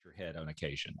head on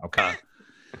occasion. Okay.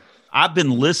 I've been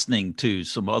listening to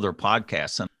some other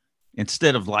podcasts, and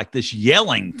instead of like this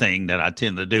yelling thing that I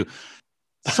tend to do,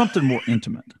 something more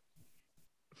intimate.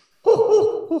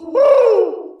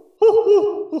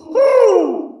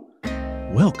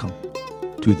 Welcome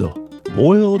to the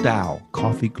Boiled Owl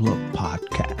Coffee Club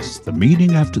podcast, the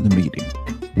meeting after the meeting,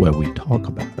 where we talk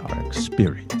about our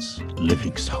experience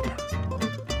living sober.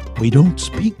 We don't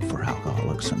speak for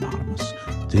Alcoholics Anonymous.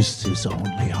 This is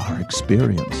only our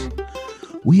experience.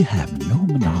 We have no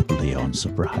monopoly on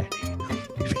sobriety.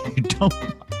 If you don't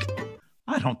like it,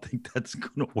 I don't think that's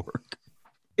going to work.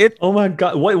 Oh my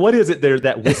God. What is it there,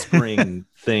 that whispering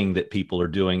thing that people are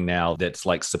doing now that's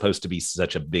like supposed to be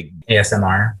such a big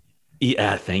ASMR?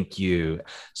 Yeah, thank you.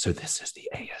 So this is the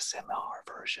ASMR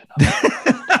version of it.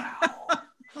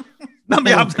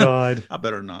 God. I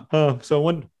better not. So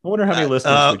I wonder how many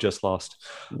listeners we just lost.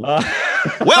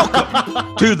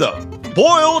 Welcome to the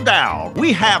Boiled Owl.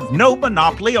 We have no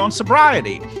monopoly on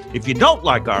sobriety. If you don't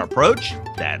like our approach,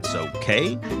 that's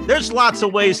okay. There's lots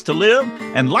of ways to live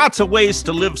and lots of ways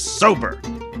to live sober.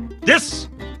 This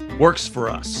works for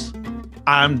us.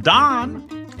 I'm Don.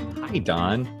 Hi,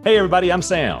 Don. Hey, everybody. I'm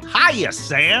Sam. Hiya,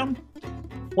 Sam.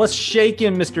 What's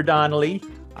shaking, Mr. Donnelly?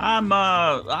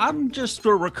 I'm just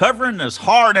recovering as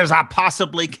hard as I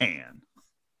possibly can.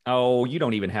 Oh, you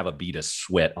don't even have a bead of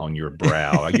sweat on your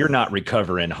brow. You're not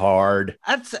recovering hard.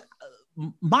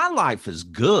 My life is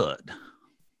good.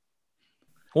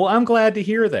 Well, I'm glad to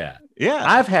hear that. Yeah.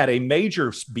 I've had a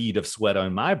major bead of sweat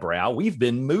on my brow. We've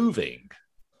been moving.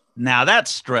 Now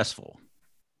that's stressful.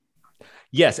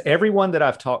 Yes, everyone that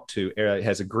I've talked to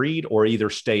has agreed or either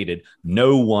stated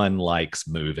no one likes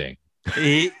moving.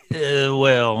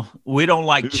 Well, we don't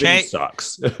like change.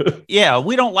 Sucks. Yeah,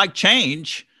 we don't like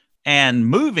change, and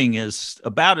moving is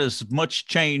about as much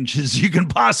change as you can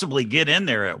possibly get in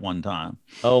there at one time.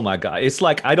 Oh my God. It's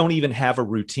like I don't even have a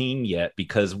routine yet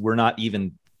because we're not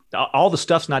even, all the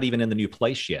stuff's not even in the new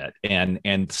place yet.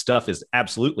 And stuff is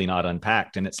absolutely not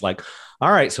unpacked. And it's like,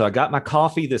 all right, so I got my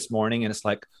coffee this morning and it's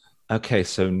like, okay,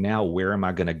 so now where am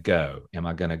I going to go? Am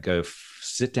I going to go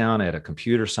sit down at a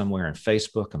computer somewhere in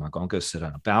Facebook? Am I going to go sit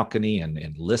on a balcony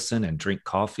and listen and drink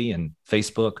coffee and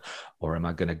Facebook? Or am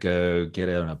I going to go get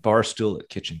on a bar stool at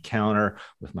kitchen counter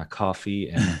with my coffee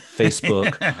and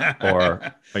Facebook? or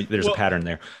there's a pattern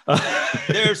there.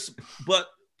 But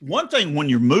one thing when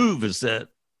you move is that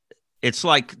it's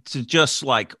like to just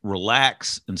like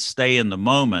relax and stay in the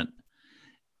moment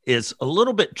is a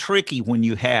little bit tricky when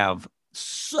you have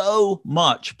so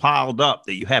much piled up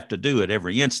that you have to do it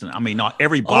every instant. I mean, not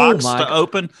every box to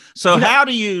open. So how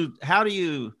do you,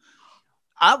 it's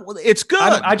good.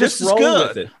 I just roll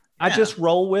with it. I just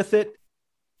roll with it.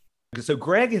 So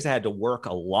Greg has had to work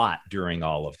a lot during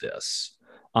all of this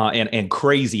and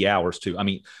crazy hours too. I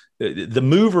mean, the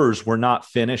movers were not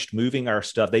finished moving our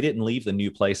stuff. They didn't leave the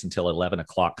new place until 11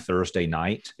 o'clock Thursday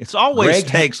night. It's always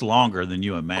takes longer than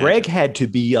you imagine. Greg had to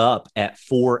be up at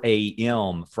 4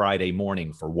 a.m. Friday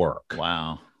morning for work.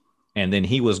 Wow. And then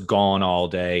he was gone all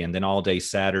day and then all day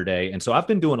Saturday. And so I've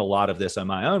been doing a lot of this on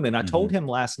my own. And I told him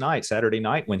last night, Saturday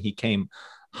night, when he came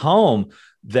home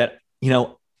that,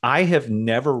 I have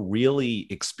never really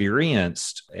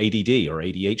experienced ADD or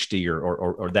ADHD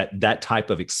or that type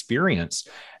of experience.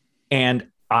 And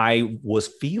I was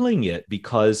feeling it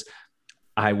because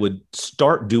I would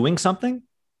start doing something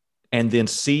and then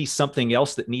see something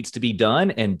else that needs to be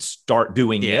done and start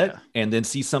doing it and then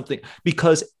see something,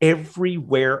 because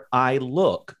everywhere I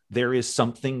look, there is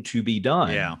something to be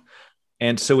done. Yeah.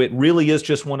 And so it really is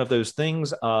just one of those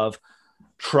things of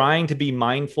trying to be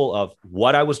mindful of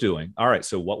what I was doing. All right.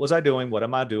 So what was I doing? What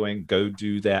am I doing? Go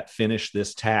do that, finish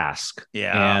this task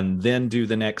and then do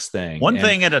the next thing. One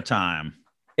thing at a time.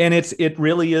 And it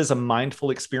really is a mindful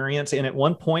experience. And at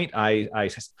one point, I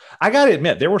got to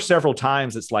admit, there were several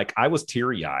times it's like I was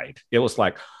teary-eyed. It was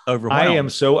like, I am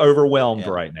so overwhelmed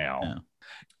right now. Yeah.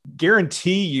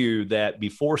 Guarantee you that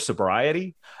before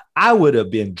sobriety, I would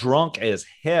have been drunk as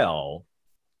hell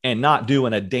and not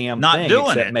doing a damn thing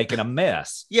except making a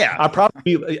mess. Yeah.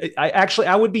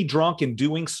 I would be drunk and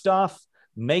doing stuff,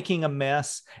 making a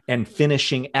mess and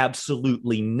finishing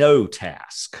absolutely no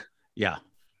task. Yeah.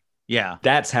 Yeah.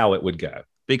 That's how it would go.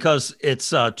 Because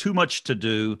it's too much to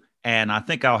do. And I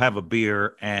think I'll have a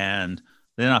beer and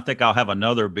then I think I'll have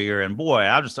another beer. And boy,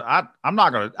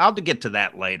 I'll get to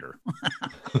that later.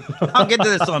 I'll get to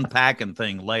this unpacking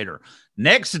thing later.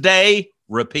 Next day,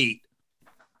 repeat.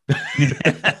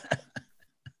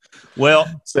 Well,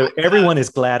 so everyone is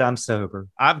glad I'm sober.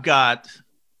 I've got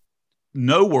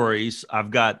no worries.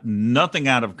 I've got nothing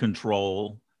out of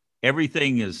control.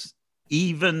 Everything is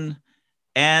even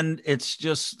And it's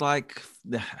just like,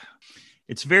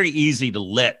 it's very easy to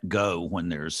let go when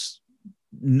there's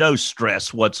no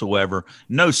stress whatsoever,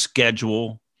 no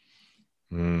schedule.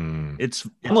 It's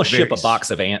I'm gonna ship a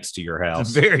box of ants to your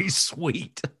house. It's very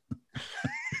sweet.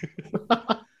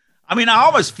 I mean, I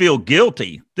almost feel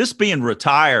guilty. This being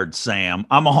retired, Sam,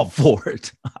 I'm all for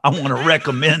it. I want to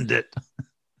recommend it.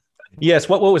 Yes.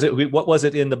 What was it? What was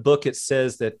it in the book? It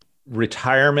says that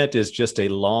retirement is just a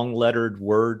long lettered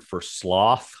word for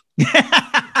sloth. Something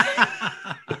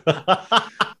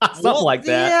like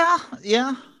that.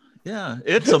 Yeah.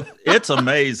 It's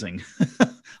amazing.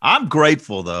 I'm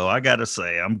grateful, though. I got to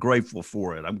say, I'm grateful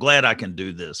for it. I'm glad I can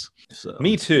do this. So,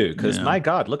 me too. Because my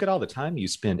God, look at all the time you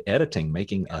spend editing,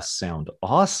 making us sound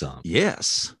awesome.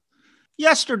 Yes.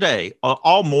 Yesterday,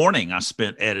 all morning, I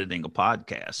spent editing a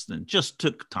podcast and just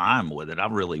took time with it. I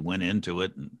really went into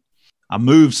it and I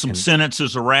moved some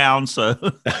sentences around. So,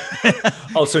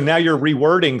 so now you're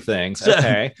rewording things.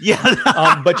 Okay.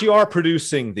 Yeah. But you are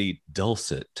producing the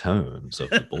dulcet tones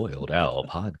of the Boiled Owl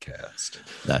podcast.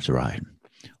 That's right.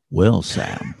 Well,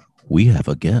 Sam, we have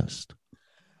a guest.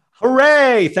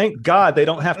 Hooray! Thank God they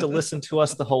don't have to listen to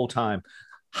us the whole time.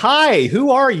 Hi,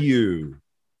 who are you?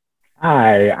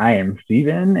 Hi, I am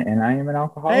Steven, and I am an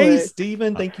alcoholic. Hey,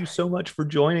 Steven, thank you so much for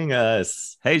joining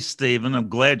us. Hey, Steven, I'm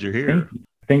glad you're here.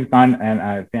 Thanks, Don,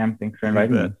 and Sam, thanks for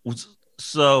inviting me.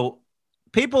 So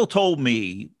people told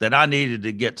me that I needed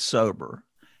to get sober,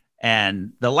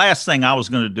 and the last thing I was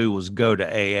going to do was go to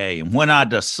AA. And when I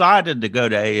decided to go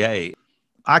to AA,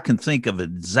 I can think of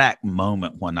an exact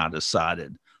moment when I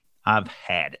decided I've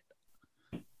had it.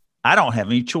 I don't have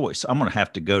any choice. I'm going to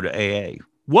have to go to AA.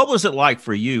 What was it like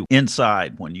for you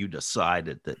inside when you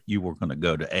decided that you were going to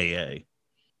go to AA?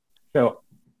 So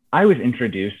I was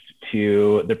introduced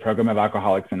to the program of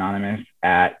Alcoholics Anonymous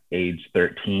at age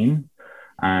 13.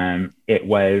 It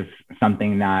was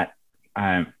something that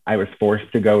I was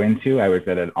forced to go into. I was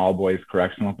at an all-boys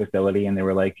correctional facility, and they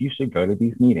were like, you should go to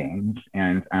these meetings.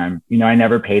 And, I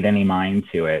never paid any mind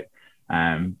to it.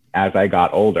 As I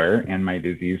got older and my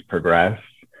disease progressed,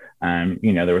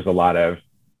 there was a lot of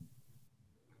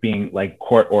being like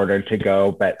court ordered to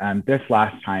go. But this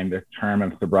last time, this term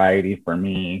of sobriety for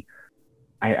me,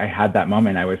 I had that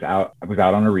moment. I was out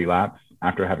on a relapse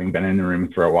after having been in the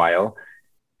rooms for a while.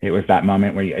 It was that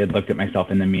moment where I looked at myself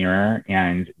in the mirror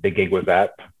and the gig was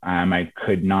up. I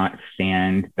could not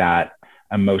stand that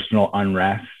emotional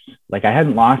unrest. Like I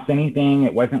hadn't lost anything.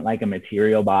 It wasn't like a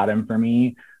material bottom for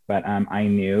me, but I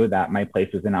knew that my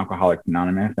place was in Alcoholics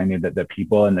Anonymous. I knew that the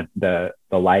people and the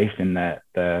life and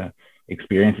the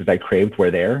experiences I craved were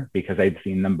there because I'd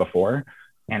seen them before.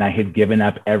 And I had given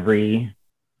up every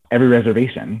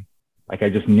reservation. Like I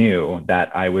just knew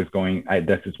that I was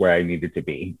this is where I needed to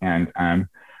be. And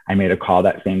I made a call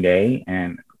that same day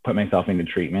and put myself into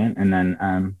treatment and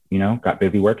then, got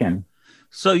busy working.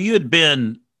 So you had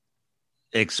been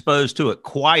exposed to it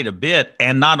quite a bit.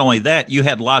 And not only that, you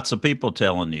had lots of people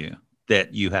telling you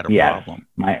that you had a problem.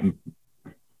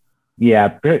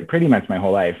 Pretty much my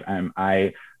whole life.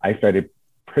 I started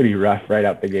pretty rough right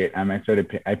out the gate. I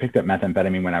picked up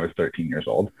methamphetamine when I was 13 years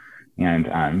old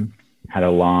and had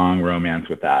a long romance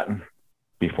with that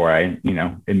before I,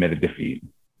 admitted defeat.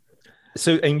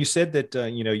 So, and you said that,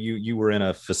 you were in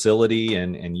a facility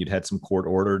and you'd had some court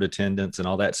ordered attendance and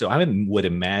all that. So I would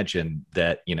imagine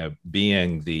that,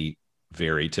 being the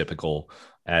very typical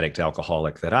addict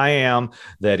alcoholic that I am,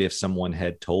 that if someone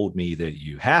had told me that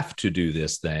you have to do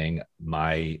this thing,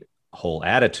 my whole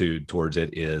attitude towards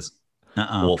it is,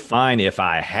 well, fine. If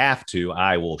I have to,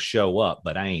 I will show up,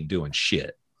 but I ain't doing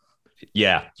shit.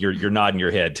 Yeah, you're nodding your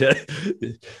head.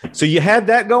 So you had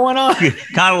that going on?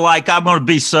 Kind of like I'm going to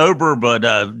be sober, but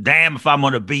damn if I'm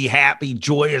going to be happy,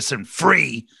 joyous, and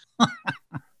free.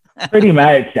 Pretty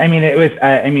much. I mean, it was,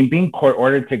 being court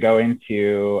ordered to go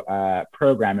into a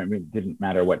program, it didn't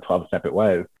matter what 12-step it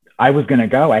was. I was going to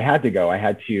go. I had to go. I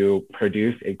had to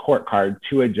produce a court card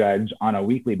to a judge on a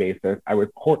weekly basis. I was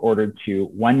court ordered to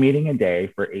one meeting a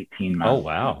day for 18 months. Oh,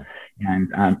 wow.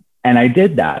 And I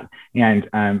did that. And,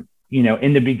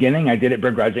 in the beginning, I did it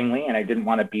begrudgingly and I didn't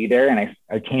want to be there. And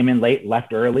I came in late,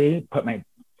 left early, put my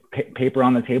paper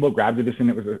on the table, grabbed it as soon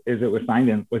as it was signed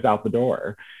and was out the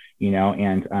door,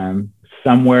 and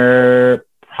somewhere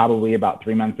probably about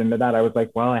 3 months into that, I was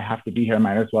like, well, I have to be here.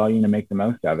 Might as well, make the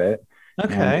most of it.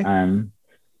 Okay. And,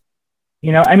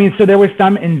 so there was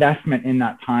some investment in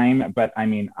that time, but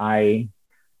I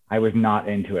was not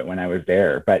into it when I was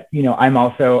there. But, I'm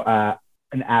also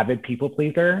an avid people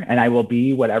pleaser and I will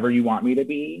be whatever you want me to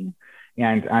be.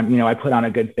 And, I put on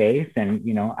a good face and,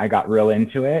 I got real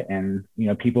into it and,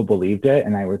 people believed it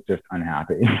and I was just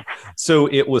unhappy. So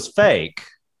it was fake.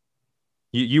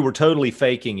 You were totally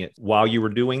faking it while you were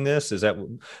doing this. Is that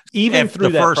even through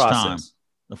the that first process? Time.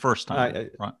 The first time,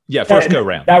 right? Yeah, first go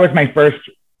round. That was my first.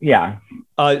 Yeah.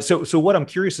 So what I'm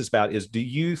curious about is, do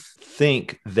you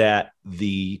think that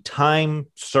the time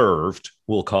served,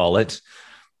 we'll call it,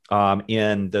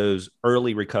 in those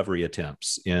early recovery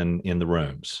attempts in the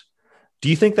rooms, do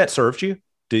you think that served you?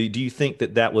 Do you think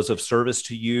that was of service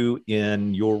to you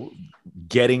in your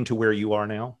getting to where you are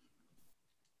now?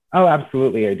 Oh,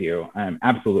 absolutely, I do.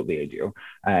 Absolutely, I do.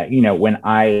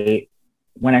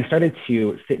 When I started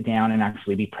to sit down and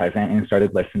actually be present and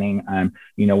started listening,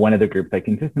 one of the groups I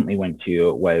consistently went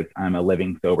to was a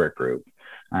Living Sober group.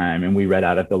 And we read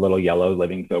out of the little yellow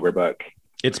Living Sober book.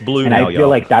 It's blue and now, I feel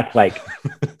like that's like,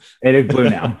 it is blue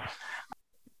now.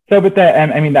 So, but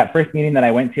that first meeting that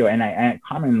I went to, and I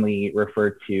commonly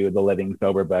refer to the Living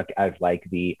Sober book as like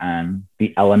the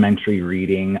elementary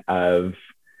reading of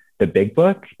the big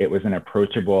book. It was an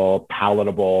approachable,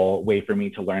 palatable way for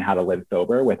me to learn how to live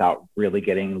sober without really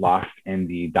getting lost in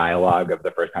the dialogue of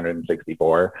the first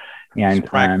 164. And it's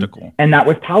practical. And that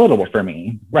was palatable for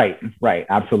me. Right,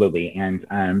 absolutely. And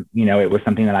it was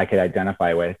something that I could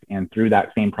identify with. And through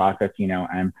that same process,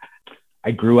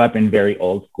 I grew up in very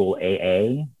old school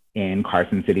AA in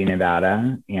Carson City,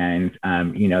 Nevada. And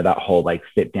that whole like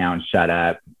sit down, shut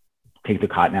up, take the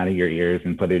cotton out of your ears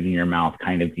and put it in your mouth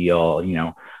kind of deal,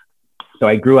 So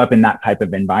I grew up in that type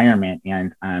of environment,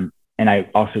 and I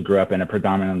also grew up in a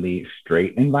predominantly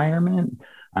straight environment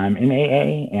in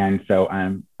AA, and so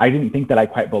I didn't think that I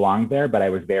quite belonged there, but I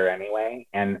was there anyway.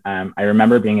 And I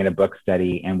remember being in a book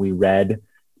study, and we read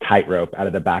Tightrope out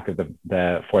of the back of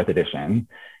the fourth edition,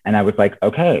 and I was like,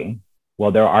 okay,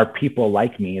 well, there are people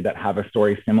like me that have a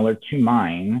story similar to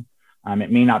mine.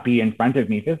 It may not be in front of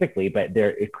me physically, but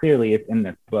clearly it's in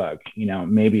this book.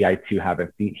 Maybe I too have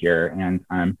a seat here. And,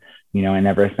 and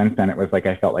ever since then, it was like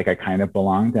I felt like I kind of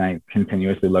belonged, and I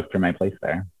continuously looked for my place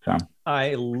there. So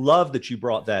I love that you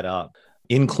brought that up.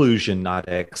 Inclusion, not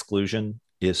exclusion,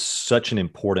 is such an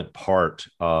important part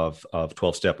of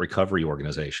 12-step recovery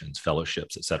organizations,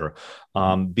 fellowships, et cetera,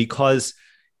 because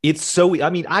it's so,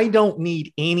 I don't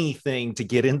need anything to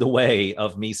get in the way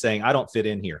of me saying I don't fit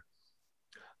in here.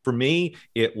 For me,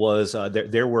 it was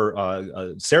there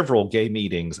were several gay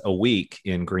meetings a week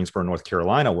in Greensboro, North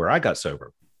Carolina, where I got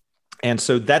sober. And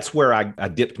so that's where I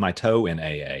dipped my toe in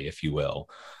AA, if you will.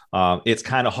 It's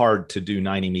kind of hard to do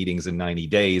 90 meetings in 90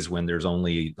 days when there's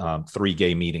only 3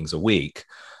 gay meetings a week.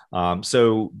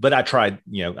 But I tried,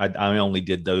 I only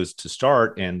did those to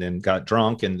start, and then got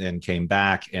drunk and then came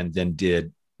back and then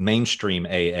did mainstream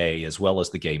AA as well as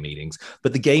the gay meetings.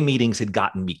 But the gay meetings had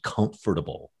gotten me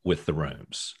comfortable with the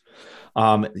rooms.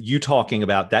 You talking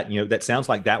about that, that sounds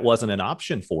like that wasn't an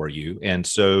option for you. And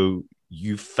so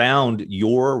you found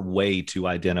your way to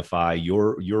identify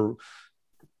your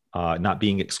not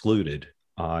being excluded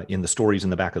in the stories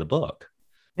in the back of the book.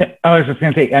 Yeah, I was just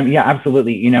going to say, yeah,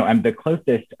 absolutely. The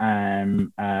closest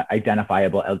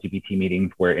identifiable LGBT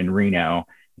meetings were in Reno.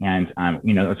 And,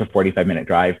 it was a 45-minute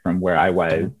drive from where I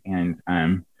was. And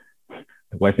I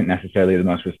wasn't necessarily the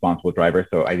most responsible driver,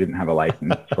 so I didn't have a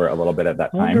license for a little bit at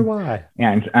that time. I wonder why.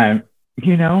 And,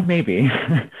 maybe.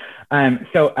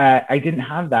 So I didn't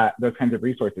have those kinds of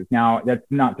resources. Now, that's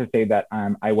not to say that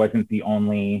I wasn't the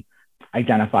only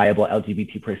identifiable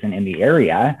LGBT person in the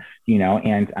area,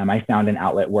 and I found an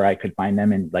outlet where I could find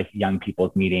them in like young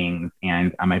people's meetings.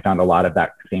 And I found a lot of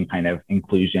that same kind of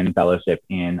inclusion fellowship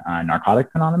in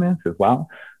Narcotics Anonymous as well,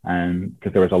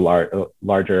 because there was a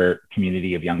larger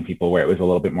community of young people where it was a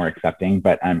little bit more accepting.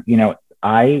 But,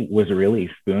 I was really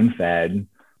spoon-fed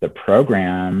the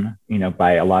program,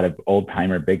 by a lot of old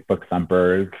timer big book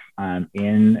thumpers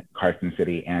in Carson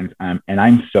City. And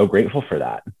I'm so grateful for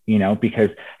that,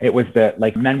 because it was the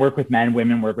like men work with men,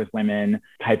 women work with women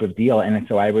type of deal. And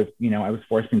so I was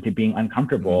forced into being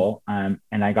uncomfortable. And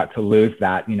I got to lose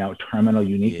that, terminal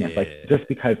uniqueness. Yeah. Like just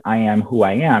because I am who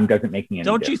I am doesn't make me any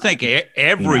Don't different. You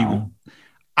think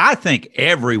I think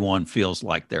everyone feels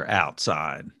like they're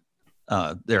outside.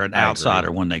 They're an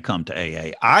outsider when they come to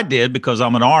AA. I did because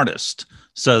I'm an artist.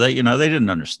 So they didn't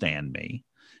understand me.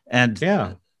 And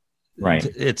yeah, right.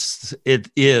 It's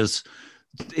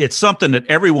something that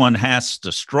everyone has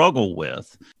to struggle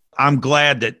with. I'm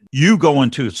glad that you go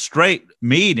into straight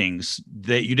meetings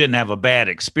that you didn't have a bad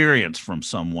experience from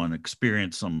someone,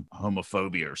 experience some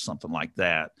homophobia or something like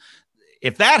that.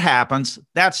 If that happens,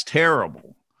 that's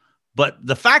terrible. But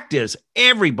the fact is,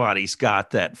 everybody's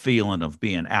got that feeling of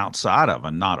being outside of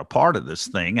and not a part of this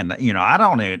thing. And, I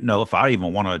don't even know if I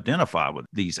even want to identify with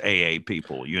these AA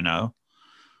people,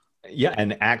 Yeah.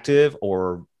 An active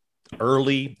or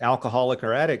early alcoholic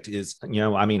or addict is,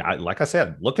 like I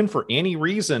said, looking for any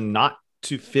reason not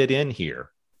to fit in here.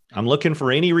 I'm looking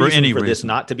for any reason for this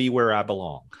not to be where I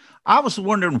belong. I was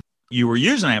wondering, you were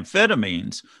using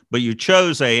amphetamines, but you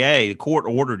chose AA. The court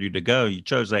ordered you to go. You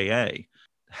chose AA.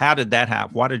 How did that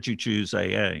happen? Why did you choose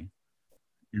AA?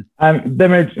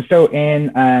 So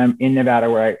in Nevada,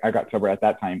 where I got sober at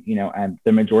that time,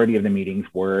 the majority of the meetings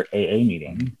were AA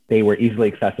meetings. They were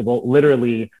easily accessible,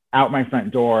 literally out my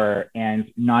front door, and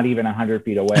not even 100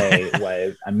 feet away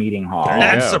was a meeting hall.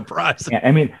 That's surprising.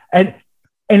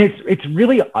 And it's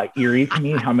really eerie to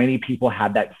me how many people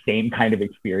had that same kind of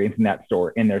experience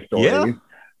in their stories. Yeah.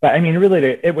 But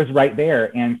really, it was right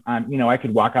there. And, I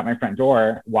could walk out my front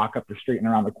door, walk up the street and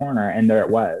around the corner, and there it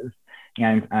was.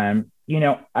 And,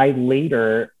 I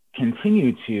later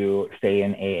continued to stay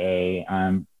in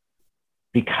AA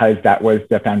because that was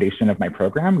the foundation of my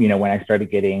program. When I started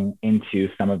getting into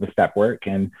some of the step work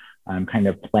and kind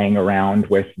of playing around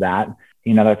with that,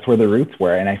 that's where the roots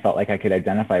were. And I felt like I could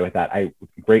identify with that.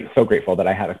 So grateful that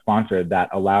I had a sponsor that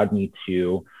allowed me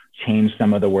to change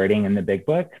some of the wording in the big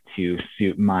book to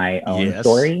suit my own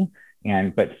story,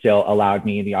 but still allowed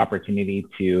me the opportunity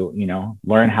to,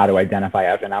 learn how to identify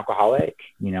as an alcoholic,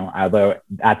 although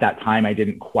at that time I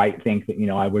didn't quite think that,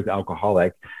 I was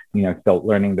alcoholic, still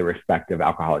learning the respect of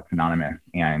Alcoholics Anonymous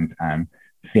and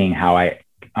seeing how I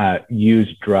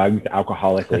used drugs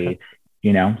alcoholically,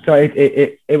 so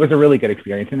it was a really good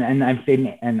experience. And I've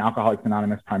stayed in Alcoholics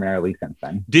Anonymous primarily since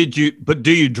then. Do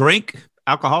you drink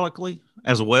alcoholically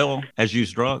as well as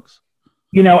use drugs?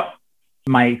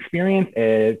 My experience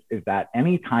is that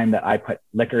any time that I put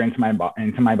liquor into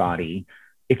my body,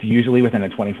 it's usually within a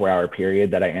 24-hour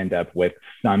period that I end up with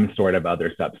some sort of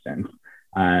other substance.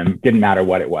 Didn't matter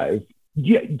what it was.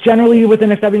 Generally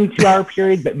within a 72-hour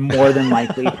period, but more than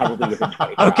likely probably within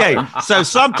 24 hours. So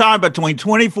sometime between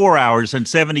 24 hours and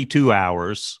 72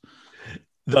 hours.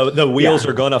 The wheels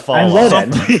are going to fall off.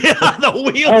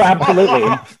 The wheels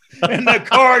absolutely. And the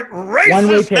cart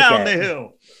races down the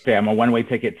hill. Okay, I'm a one-way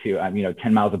ticket to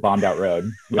 10 miles of bombed out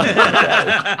road.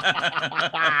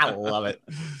 I love it.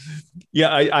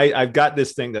 Yeah, I've got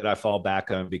this thing that I fall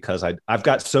back on because I've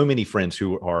got so many friends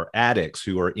who are addicts,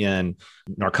 who are in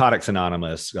Narcotics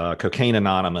Anonymous, Cocaine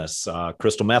Anonymous,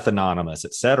 Crystal Meth Anonymous,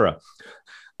 etc.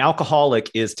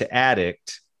 Alcoholic is to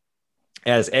addict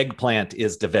as eggplant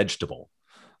is to vegetable.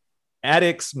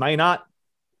 Addicts may not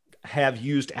have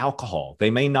used alcohol.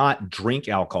 They may not drink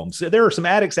alcohol. So there are some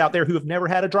addicts out there who have never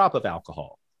had a drop of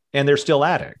alcohol and they're still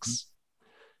addicts.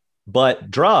 But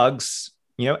drugs,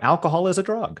 alcohol is a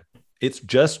drug. It's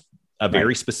just a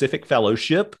very specific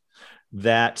fellowship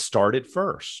that started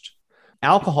first.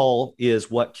 Alcohol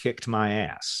is what kicked my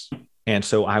ass. And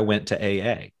so I went to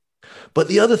AA. But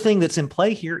the other thing that's in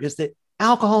play here is that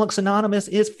Alcoholics Anonymous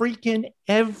is freaking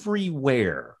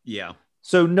everywhere. Yeah.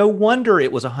 So no wonder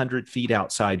it was 100 feet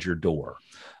outside your door.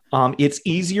 It's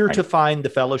easier to find the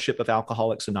Fellowship of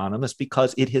Alcoholics Anonymous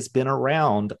because it has been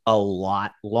around a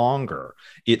lot longer.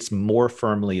 It's more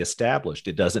firmly established.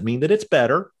 It doesn't mean that it's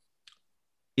better.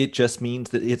 It just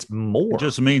means that it's more. It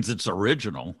just means it's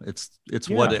original. It's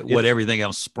what everything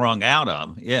else sprung out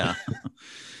of. Yeah.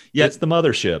 Yeah, it's the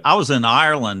mothership. I was in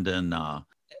Ireland and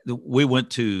we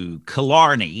went to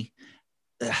Killarney.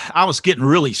 I was getting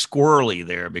really squirrely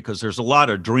there because there's a lot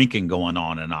of drinking going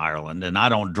on in Ireland and I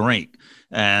don't drink.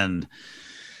 And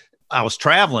I was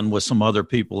traveling with some other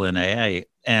people in AA.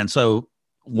 And so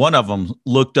one of them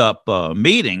looked up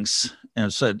meetings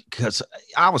and said, because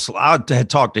I had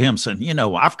talked to him saying,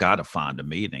 I've got to find a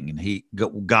meeting. And he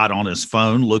got on his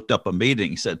phone, looked up a meeting.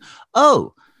 He said,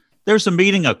 oh, there's a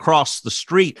meeting across the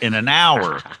street in an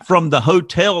hour from the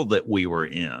hotel that we were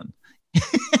in.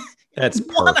 That's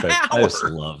perfect. I just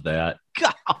love that.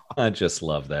 God. I just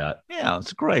love that. Yeah,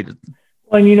 it's great.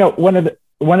 Well, and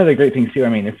one of the great things too,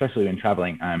 especially when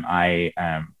traveling,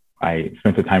 I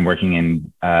spent some time working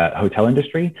in hotel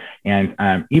industry,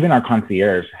 and even our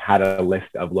concierge had a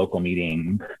list of local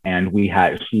meetings, and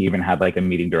she even had like a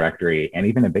meeting directory and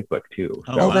even a big book too.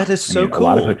 So, wow. That is so cool. A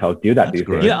lot of hotels do that these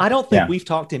days. Yeah, I don't think we've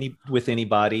talked with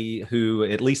anybody who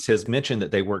at least has mentioned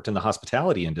that they worked in the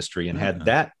hospitality industry and had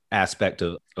that aspect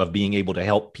of being able to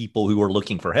help people who are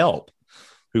looking for help,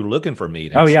 who are looking for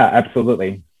meetings. Oh yeah,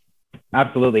 absolutely.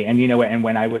 Absolutely. And and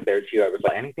when I was there too, I was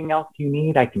like, anything else you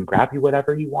need, I can grab you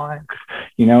whatever you want.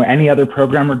 Any other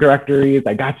program or directories,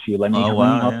 I got you. Let me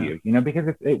help you.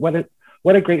 Because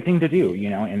what a great thing to do,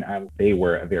 and they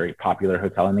were a very popular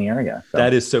hotel in the area. So.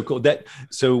 That is so cool.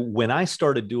 So when I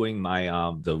started doing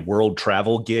my the world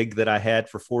travel gig that I had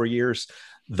for 4 years,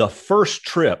 the first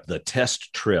trip, the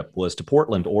test trip, was to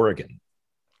Portland, Oregon.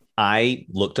 I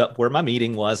looked up where my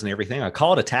meeting was and everything. I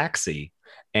called a taxi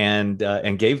and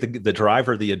gave the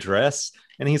driver the address,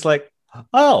 and he's like,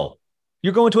 "Oh,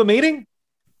 you're going to a meeting?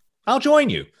 I'll join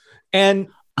you." And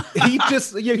he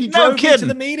just he drove me to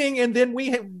the meeting, and then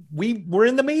we were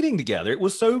in the meeting together. It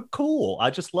was so cool. I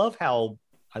just love how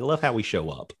we show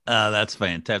up. That's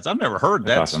fantastic. I've never heard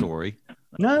that story.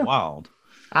 No, wild.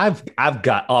 I've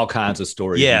got all kinds of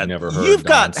stories you've never heard. You've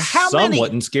got some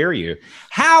wouldn't scare you.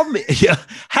 How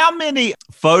many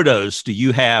photos do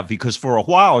you have? Because for a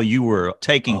while you were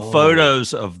taking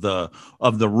photos of the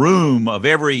room of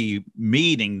every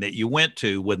meeting that you went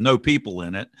to with no people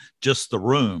in it, just the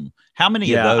room. How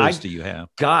many of those do you have?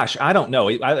 Gosh, I don't know.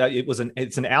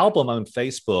 It's an album on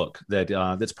Facebook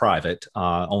that's private.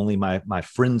 Only my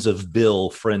Friends of Bill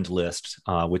friend list,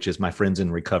 which is my Friends in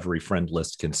Recovery friend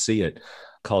list, can see it.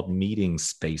 Called Meeting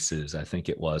Spaces, I think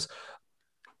it was.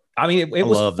 I mean, it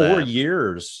was 4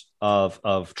 years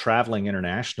of traveling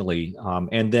internationally,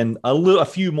 and then a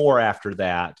few more after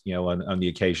that, on the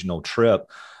occasional trip.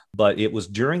 But it was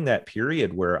during that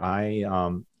period where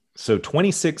so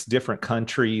 26 different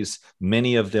countries,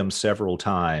 many of them several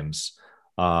times.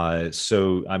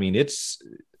 So I mean, it's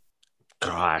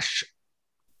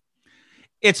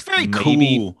very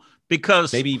cool.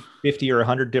 Because maybe 50 or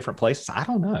 100 different places. I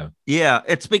don't know. Yeah,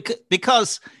 it's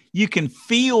because you can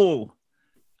feel,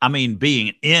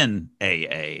 being in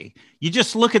AA, you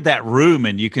just look at that room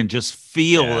and you can just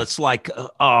feel it's like,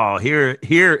 here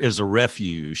is a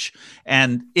refuge.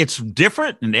 And it's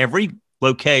different in every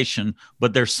location,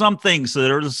 but there's some things that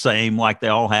are the same, like they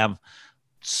all have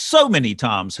so many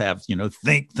times have,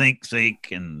 think,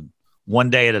 and one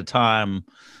day at a time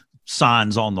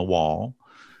signs on the wall.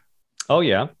 Oh,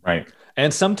 yeah. Right.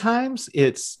 And sometimes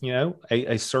it's,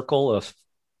 a circle of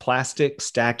plastic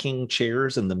stacking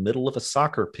chairs in the middle of a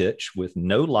soccer pitch with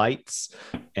no lights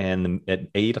and at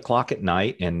 8 o'clock at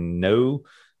night and no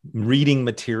reading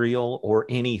material or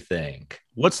anything.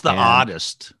 What's the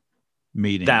oddest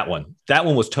meeting? That one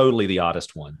was totally the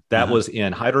oddest one. That was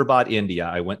in Hyderabad, India.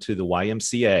 I went to the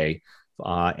YMCA.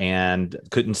 And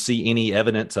couldn't see any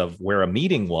evidence of where a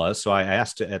meeting was. So I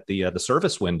asked at the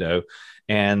service window,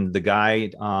 and the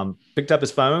guy picked up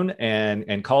his phone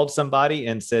and called somebody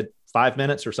and said 5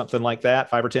 minutes or something like that,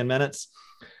 5 or 10 minutes.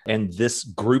 And this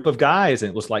group of guys, and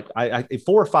it was like 4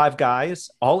 or 5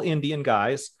 guys, all Indian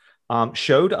guys,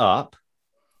 showed up,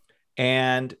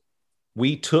 and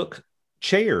we took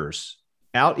chairs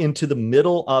out into the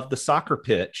middle of the soccer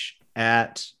pitch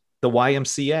at the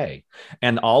YMCA,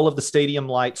 and all of the stadium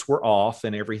lights were off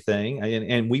and everything.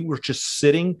 And we were just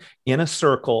sitting in a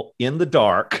circle in the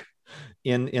dark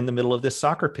in the middle of this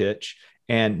soccer pitch,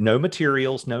 and no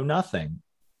materials, no nothing.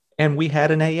 And we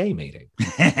had an AA meeting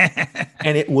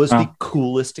and it was the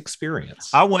coolest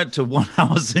experience. I went to one, I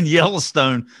was in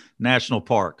Yellowstone National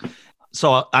Park.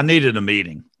 So I needed a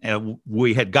meeting, and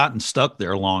we had gotten stuck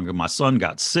there longer. My son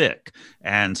got sick.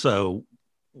 And so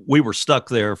we were stuck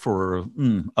there for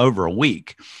over a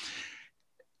week,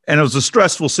 and it was a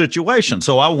stressful situation.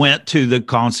 So I went to the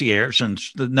concierge, and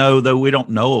though we don't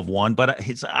know of one, but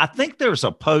I think there's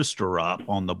a poster up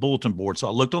on the bulletin board. So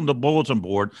I looked on the bulletin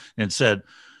board and said,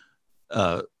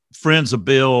 Friends of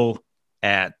Bill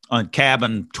on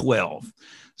cabin 12.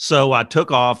 So I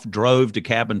took off, drove to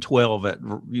cabin 12 at,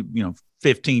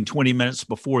 15, 20 minutes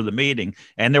before the meeting.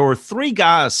 And there were 3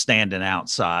 guys standing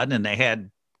outside, and they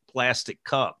had plastic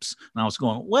cups. And I was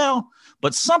going,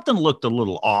 but something looked a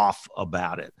little off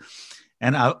about it.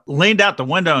 And I leaned out the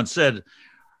window and said,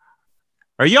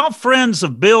 "Are y'all friends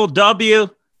of Bill W?"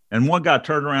 And one guy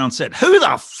turned around and said, "Who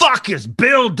the fuck is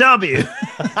Bill W?"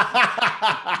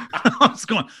 I was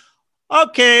going,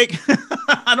 okay,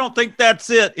 I don't think that's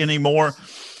it anymore.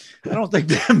 I don't think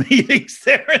the meeting's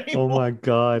there anymore. Oh my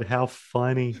God, how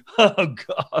funny. Oh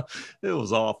God, it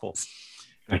was awful.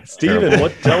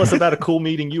 Stephen, tell us about a cool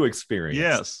meeting you experienced.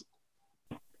 Yes.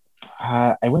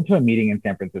 I went to a meeting in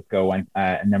San Francisco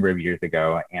a number of years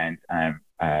ago. And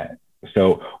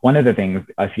so one of the things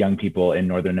us young people in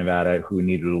Northern Nevada who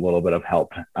needed a little bit of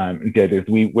help did is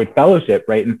we would fellowship,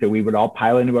 right? And so we would all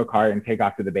pile into a car and take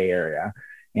off to the Bay Area.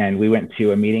 And we went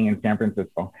to a meeting in San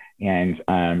Francisco, and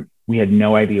we had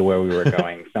no idea where we were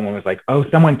going. Someone was like, "Oh,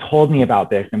 someone told me about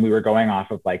this." And we were going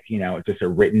off of just a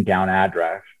written down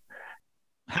address.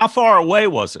 How far away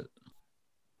was it?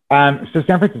 So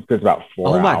San Francisco is about 4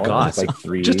 hours. Oh my God. Like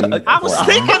 3. I was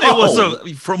thinking it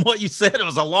was from what you said, it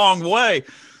was a long way.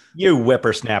 You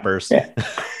whippersnappers. Yeah.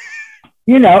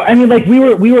 You know, I mean, like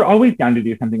we were always down to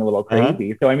do something a little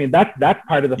crazy. So I mean, that's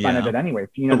part of the fun of it anyway. So,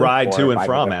 you know, the ride to and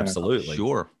from, absolutely.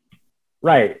 Sure.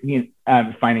 Right. You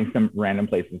know, finding some random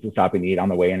places to stop and eat on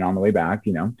the way and on the way back,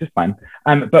 you know, just fun.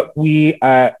 But we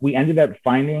ended up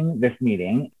finding this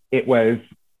meeting. It was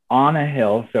on a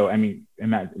hill. So, I mean,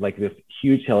 imagine like this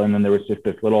huge hill. And then there was just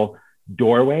this little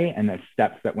doorway and the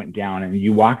steps that went down, and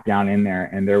you walked down in there,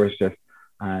 and there was just,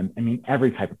 I mean,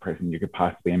 every type of person you could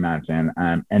possibly imagine.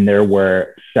 And there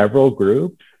were several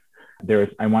groups.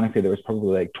 I want to say there was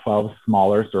probably like 12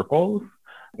 smaller circles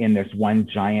in this one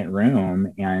giant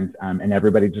room. And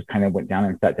everybody just kind of went down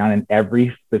and sat down, and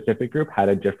every specific group had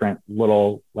a different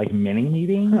little like mini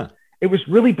meeting. Huh. It was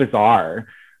really bizarre.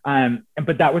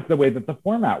 But that was the way that the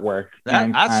format worked.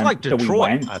 That's like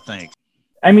Detroit, so I think.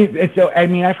 I mean,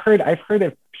 I've heard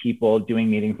of people doing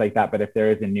meetings like that, but if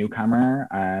there is a newcomer,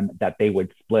 that they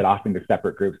would split off into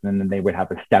separate groups, and then they would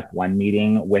have a step one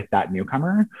meeting with that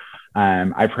newcomer.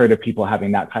 I've heard of people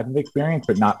having that type of experience,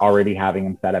 but not already having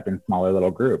them set up in smaller little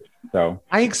groups. So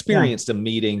I experienced a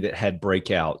meeting that had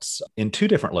breakouts in 2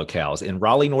 different locales in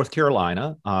Raleigh, North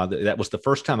Carolina. That was the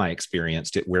first time I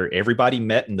experienced it, where everybody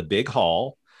met in the big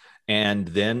hall. And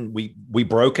then we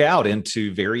broke out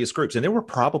into various groups, and there were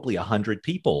probably 100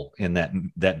 people in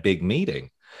that big meeting.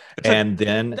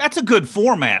 That's a good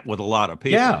format with a lot of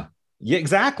people. Yeah,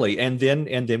 exactly. And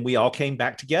then we all came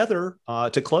back together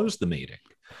to close the meeting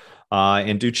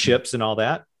and do chips and all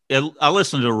that. I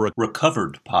listened to a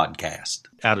Recovered podcast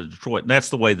out of Detroit, and that's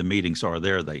the way the meetings are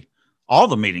there. All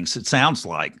the meetings, it sounds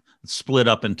like, split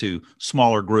up into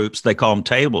smaller groups. They call them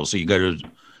tables. So you go to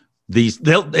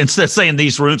instead of saying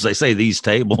these rooms, they say these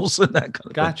tables. And that kind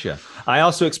of Gotcha. Thing. I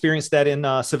also experienced that in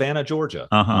Savannah, Georgia,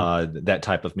 that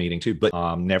type of meeting too,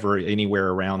 but never anywhere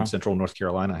around central North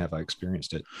Carolina have I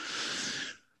experienced it.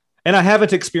 And I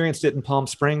haven't experienced it in Palm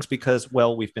Springs because,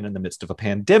 well, we've been in the midst of a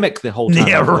pandemic the whole time.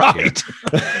 Yeah, right.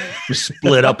 We're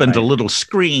split up into little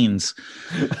screens.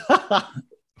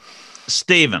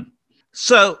 Stephen,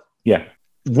 so yeah.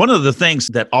 One of the things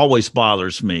that always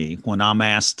bothers me when I'm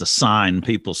asked to sign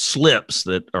people's slips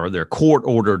that are their court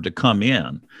ordered to come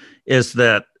in is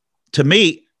that, to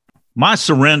me, my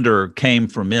surrender came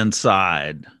from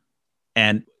inside,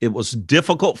 and it was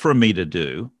difficult for me to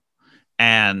do.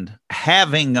 And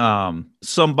having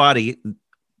somebody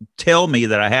tell me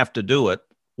that I have to do it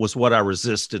was what I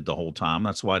resisted the whole time.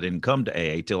 That's why I didn't come to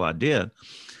AA till I did.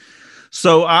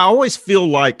 So I always feel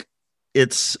like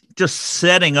it's just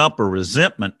setting up a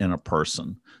resentment in a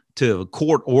person to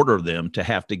court order them to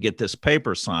have to get this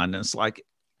paper signed. And it's like,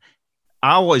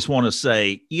 I always want to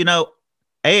say, you know,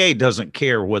 AA doesn't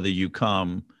care whether you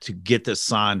come to get this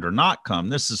signed or not come.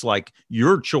 This is like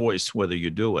your choice whether you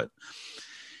do it.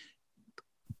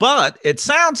 But it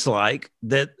sounds like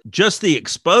that just the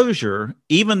exposure,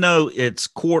 even though it's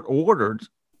court ordered,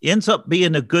 ends up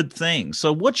being a good thing.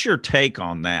 So what's your take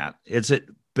on that? Is it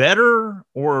better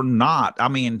or not? I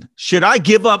mean, should I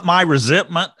give up my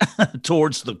resentment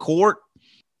towards the court?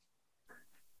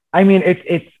 I mean,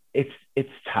 it's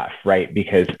tough, right?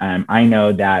 Because I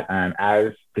know that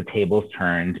as the tables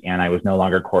turned and I was no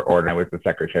longer court ordered, I was the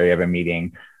secretary of a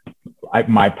meeting.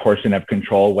 My portion of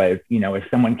control was, you know, if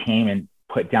someone came and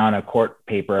put down a court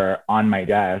paper on my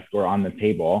desk or on the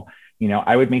table, you know,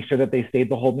 I would make sure that they stayed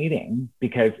the whole meeting,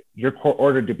 because you're court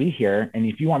ordered to be here. And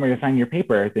if you want me to sign your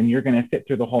paper, then you're going to sit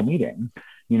through the whole meeting.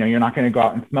 You know, you're not going to go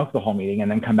out and smoke the whole meeting and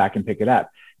then come back and pick it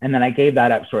up. And then I gave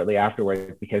that up shortly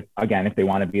afterwards, because again, if they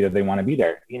want to be there, they want to be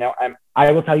there. You know,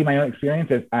 I will tell you my own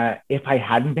experience is if I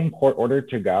hadn't been court ordered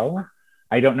to go,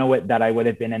 I don't know that I would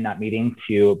have been in that meeting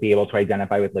to be able to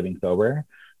identify with living sober.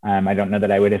 I don't know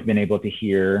that I would have been able to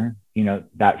hear, you know,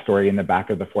 that story in the back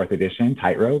of the 4th edition,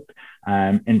 Tightrope,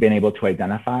 and been able to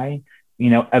identify. You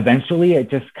know, eventually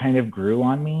it just kind of grew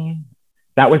on me.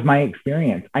 That was my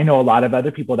experience. I know a lot of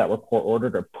other people that were court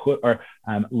ordered or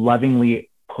lovingly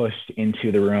pushed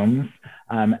into the rooms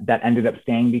that ended up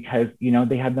staying because, you know,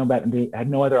 they had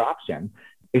no other option.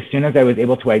 As soon as I was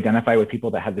able to identify with people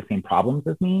that had the same problems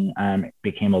as me, it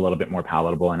became a little bit more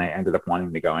palatable, and I ended up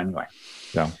wanting to go anyway.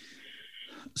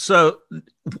 So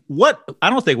what, I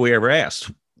don't think we ever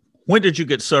asked, when did you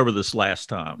get sober this last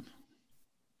time?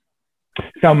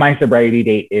 So my sobriety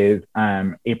date is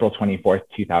April 24th,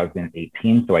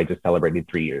 2018. So I just celebrated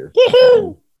 3 years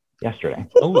yesterday.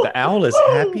 Oh, the owl is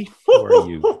happy for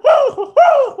you.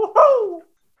 Oh,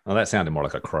 that sounded more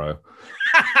like a crow.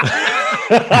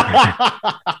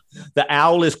 The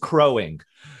owl is crowing.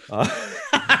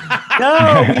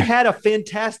 No, we had a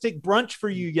fantastic brunch for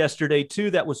you yesterday too.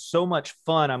 That was so much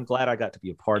fun. I'm glad I got to be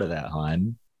a part of that,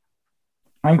 hon.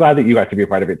 I'm glad that you got to be a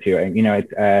part of it too. And,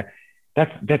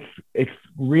 it's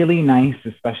really nice,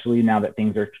 especially now that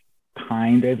things are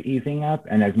kind of easing up.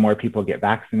 And as more people get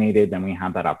vaccinated, then we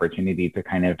have that opportunity to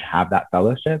kind of have that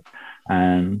fellowship.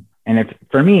 And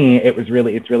for me, it's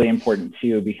really important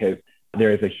too, because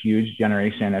there is a huge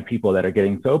generation of people that are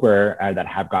getting sober, that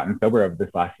have gotten sober over this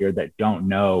last year, that don't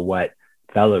know what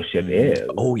fellowship is.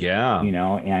 Oh yeah.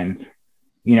 And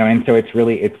so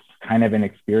it's kind of an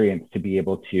experience to be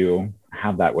able to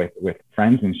have that with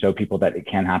friends and show people that it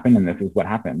can happen. And this is what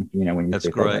happens, when you stay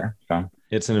sober. So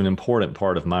it's an important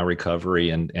part of my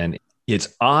recovery. And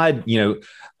it's odd,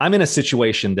 I'm in a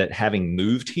situation that, having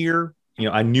moved here,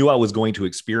 I knew I was going to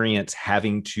experience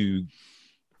having to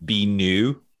be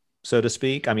new, so to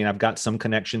speak. I mean, I've got some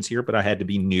connections here, but I had to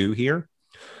be new here.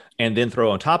 And then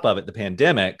throw on top of it the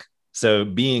pandemic. So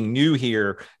being new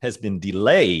here has been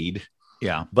delayed.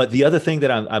 Yeah. But the other thing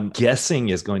that I'm guessing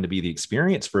is going to be the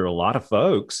experience for a lot of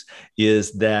folks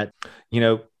is that,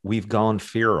 we've gone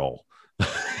feral.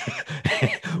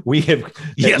 We have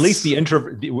at least the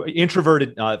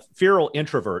introverted, feral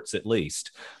introverts, at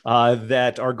least,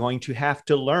 that are going to have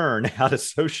to learn how to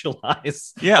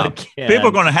socialize. Yeah. Again, people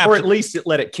are going to have or at least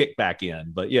let it kick back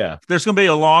in. But yeah, there's going to be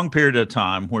a long period of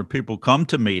time where people come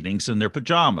to meetings in their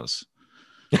pajamas.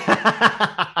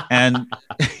 And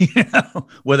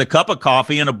with a cup of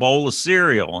coffee and a bowl of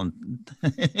cereal, and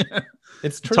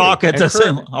it's true. Talk at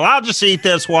the I'll just eat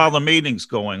this while the meeting's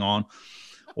going on,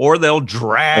 or they'll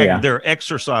drag their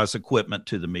exercise equipment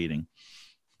to the meeting.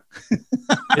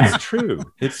 It's true.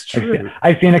 It's true.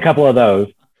 I've seen a couple of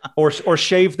those. Or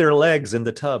shave their legs in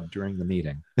the tub during the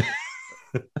meeting.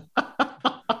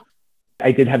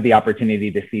 I did have the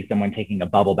opportunity to see someone taking a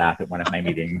bubble bath at one of my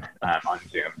meetings on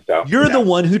Zoom. So you're the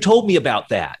one who told me about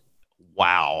that.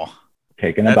 Wow.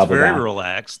 Taking a bubble bath. That's very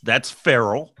relaxed. That's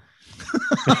feral.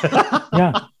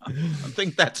 Yeah. I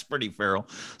think that's pretty feral.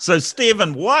 So,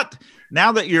 Stephen,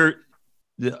 now that you're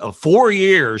 4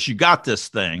 years, you got this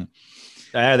thing.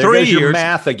 There goes your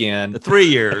math again. 3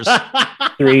 years.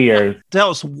 3 years. Tell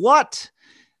us what's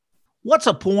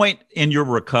a point in your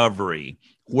recovery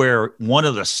where one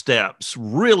of the steps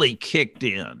really kicked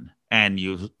in and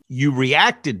you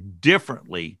reacted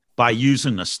differently by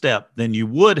using a step than you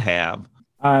would have?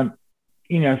 Probably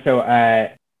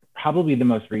the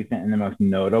most recent and the most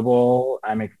notable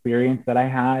experience that I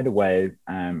had was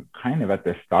kind of at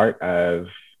the start of,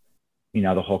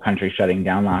 the whole country shutting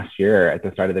down last year at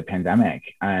the start of the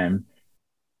pandemic.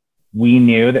 We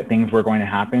knew that things were going to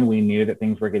happen. We knew that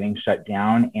things were getting shut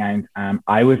down. And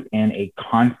I was in a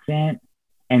constant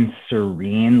and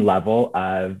serene level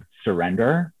of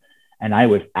surrender. And I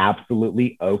was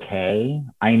absolutely okay.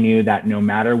 I knew that no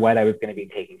matter what, I was going to be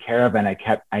taken care of. And I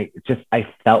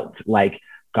felt like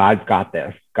God's got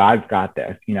this. God's got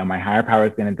this. My higher power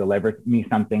is going to deliver me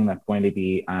something that's going to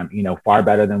be, far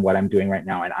better than what I'm doing right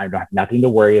now. And I don't have nothing to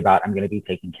worry about. I'm going to be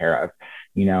taken care of,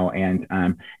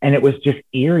 and it was just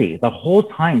eerie the whole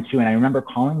time too. And I remember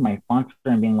calling my sponsor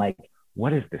and being like,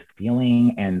 what is this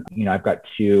feeling? And, I've got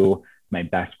two my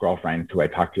best girlfriends who I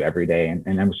talk to every day.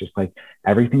 And I was just like,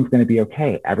 everything's going to be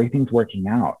okay. Everything's working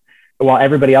out. While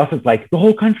everybody else is like, the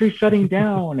whole country's shutting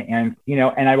down. And,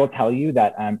 and I will tell you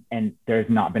that, and there's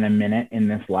not been a minute in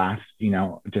this last,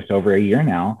 just over a year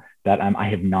now that I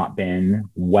have not been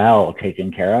well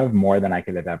taken care of, more than I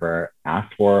could have ever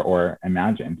asked for or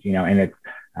imagined, and it's,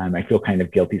 I feel kind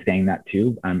of guilty saying that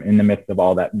too. In the midst of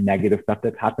all that negative stuff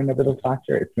that's happened over this last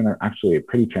year, it's been actually a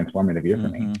pretty transformative year for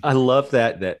me. I love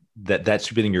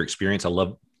that's been your experience. I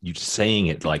love you saying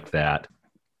it like that.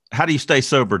 How do you stay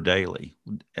sober daily?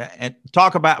 And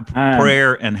talk about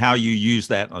prayer and how you use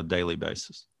that on a daily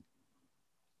basis.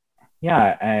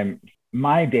 Yeah.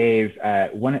 My days,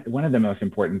 one of the most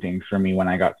important things for me when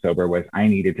I got sober was I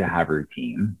needed to have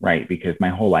routine, right? Because my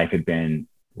whole life had been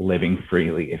living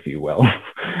freely, if you will.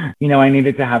 I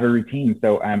needed to have a routine.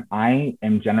 So I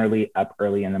am generally up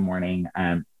early in the morning.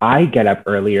 I get up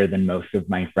earlier than most of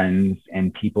my friends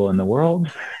and people in the world.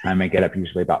 I get up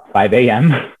usually about 5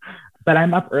 a.m. But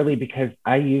I'm up early because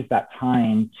I use that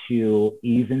time to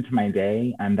ease into my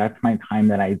day. And that's my time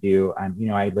that I do.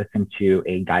 I listen to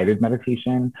a guided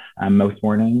meditation most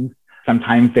mornings.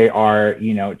 Sometimes they are,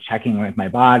 checking with my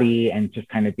body and just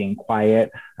kind of being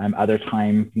quiet. Other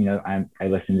times, I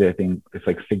listen to things, it's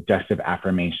like suggestive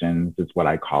affirmations is what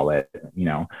I call it,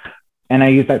 and I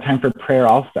use that time for prayer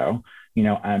also.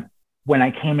 When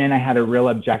I came in, I had a real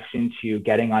objection to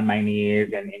getting on my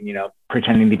knees and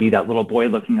pretending to be that little boy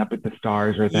looking up at the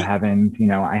stars or the heavens.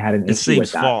 I had an issue with that. It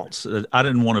seems false. I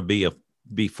didn't want to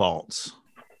be false.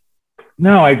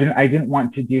 No, I didn't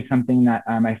want to do something that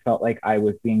I felt like I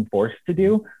was being forced to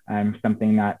do,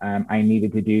 something that I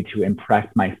needed to do to impress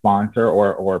my sponsor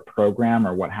or program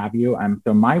or what have you.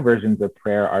 So my versions of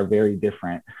prayer are very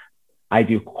different. I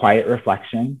do quiet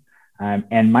reflection,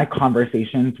 and my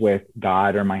conversations with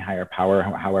God or my higher power,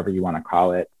 however you want to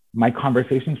call it, my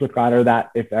conversations with God are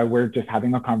that if we're just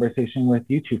having a conversation with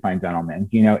you two fine gentlemen,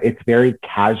 it's very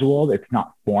casual. It's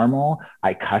not formal.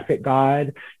 I cuss at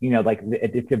God, like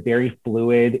it's a very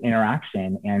fluid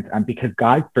interaction. And because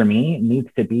God for me needs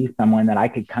to be someone that I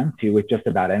could come to with just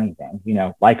about anything,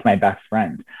 like my best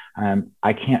friend.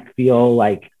 I can't feel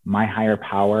like my higher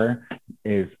power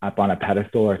is up on a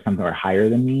pedestal or something or higher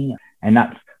than me. And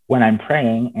that's when I'm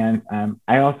praying. And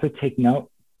I also take note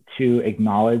to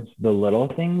acknowledge the little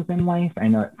things in life. I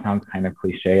know it sounds kind of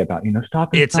cliche about,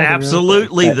 stop. It's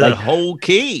absolutely the whole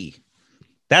key.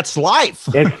 That's life.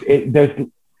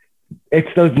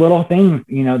 It's those little things,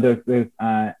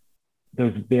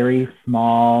 those very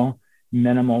small,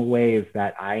 minimal ways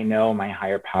that I know my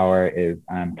higher power is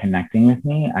connecting with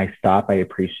me. I stop, I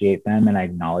appreciate them, and I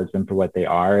acknowledge them for what they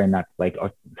are. And that's like a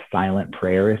silent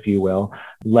prayer, if you will,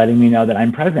 letting me know that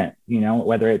I'm present,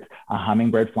 whether it's a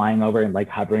hummingbird flying over and like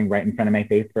hovering right in front of my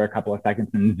face for a couple of seconds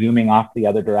and zooming off the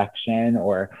other direction,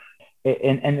 and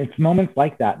it's moments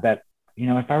like that,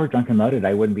 if I were drunk and loaded,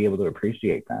 I wouldn't be able to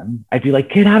appreciate them. I'd be like,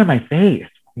 get out of my face,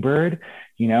 bird,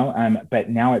 but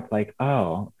now it's like,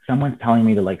 oh, someone's telling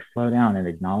me to like slow down and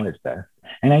acknowledge this.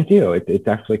 And I do. It's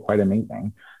actually quite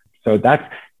amazing. So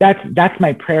that's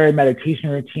my prayer and meditation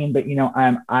routine. But,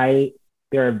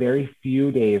 there are very few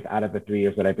days out of the 3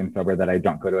 years that I've been sober that I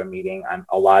don't go to a meeting.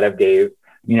 A lot of days,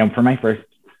 for my first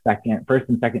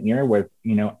and second year was,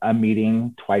 a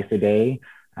meeting twice a day.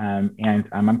 And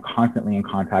I'm constantly in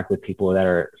contact with people that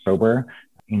are sober.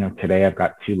 Today I've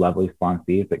got 2 lovely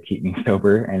sponsees that keep me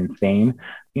sober and sane,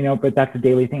 but that's a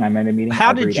daily thing. I'm in a meeting.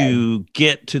 How did you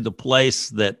get to the place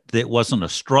that it wasn't a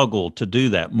struggle to do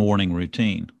that morning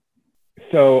routine?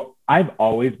 So I've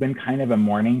always been kind of a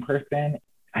morning person.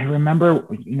 I remember,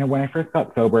 when I first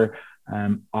got sober,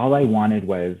 all I wanted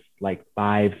was like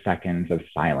 5 seconds of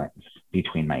silence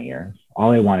between my ears.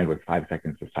 All I wanted was 5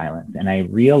 seconds of silence. And I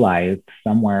realized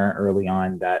somewhere early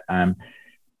on that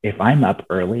if I'm up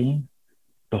early,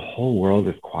 the whole world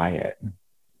is quiet.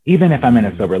 Even if I'm in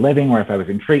a sober living or if I was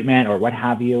in treatment or what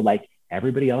have you, like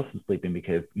everybody else is sleeping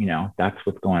because, that's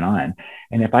what's going on.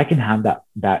 And if I can have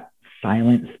that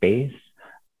silent space,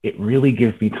 it really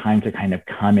gives me time to kind of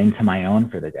come into my own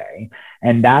for the day.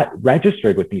 And that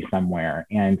registered with me somewhere.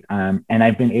 And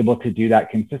I've been able to do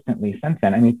that consistently since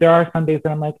then. I mean, there are some days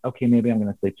that I'm like, okay, maybe I'm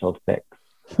going to sleep till 6.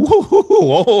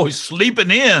 Whoa, sleeping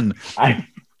in. I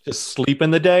just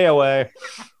sleeping the day away.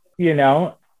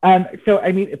 So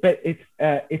I mean, but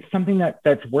it's something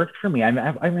that's worked for me.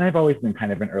 I've always been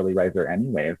kind of an early riser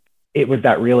anyways. It was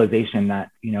that realization that,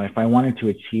 if I wanted to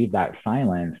achieve that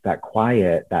silence, that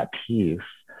quiet, that peace,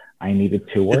 I needed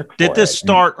to work. Did this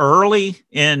start early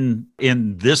in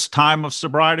this time of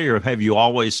sobriety, or have you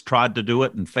always tried to do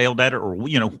it and failed at it, or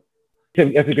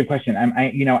That's a good question.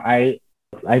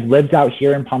 I've lived out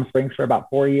here in Palm Springs for about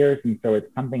 4 years. And so it's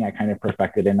something I kind of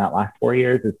perfected in that last 4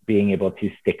 years is being able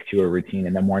to stick to a routine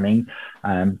in the morning.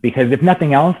 Because if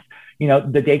nothing else,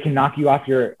 the day can knock you off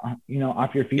your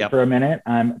feet Yep. for a minute.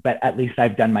 But at least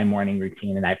I've done my morning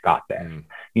routine and I've got this.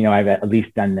 I've at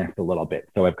least done this a little bit.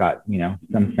 So I've got,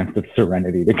 some sense of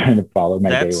serenity to kind of follow my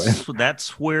day with.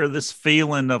 That's where this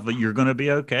feeling of you're going to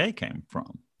be okay came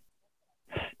from.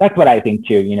 That's what I think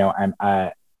too.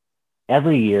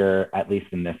 Every year, at least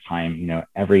in this time,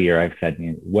 every year I've said,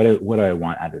 what do I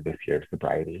want out of this year of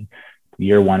sobriety?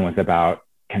 Year 1 was about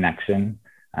connection,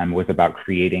 was about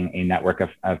creating a network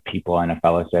of people and a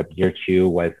fellowship. Year 2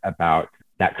 was about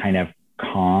that kind of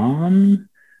calm,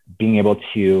 being able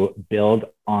to build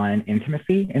on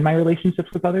intimacy in my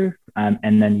relationships with others.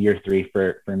 And then year 3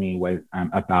 for me was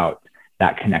about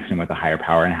that connection with a higher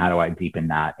power and how do I deepen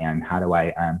that and how do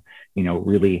I,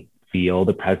 really feel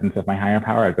the presence of my higher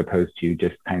power as opposed to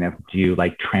just kind of do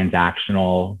like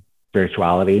transactional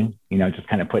spirituality, just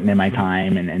kind of putting in my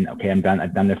time and okay,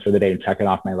 I've done this for the day and check it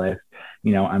off my list.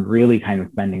 I'm really kind of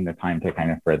spending the time to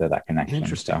kind of further that connection.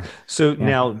 Interesting. So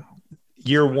now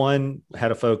year 1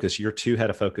 had a focus, year 2 had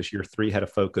a focus, year 3 had a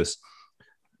focus.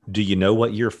 Do you know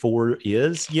what year 4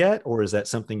 is yet? Or is that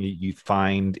something you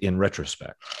find in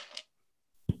retrospect?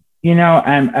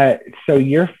 So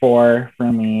year 4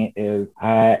 for me is,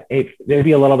 there'd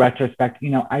be a little retrospect.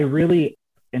 I really,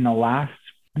 in the last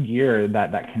year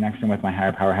that connection with my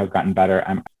higher power has gotten better.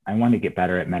 I want to get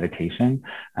better at meditation,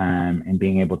 and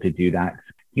being able to do that.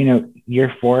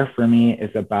 Year 4 for me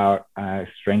is about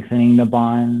strengthening the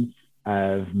bonds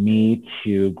of me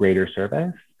to greater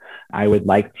service. I would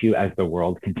like to, as the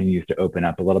world continues to open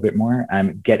up a little bit more,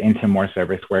 get into more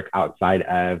service work outside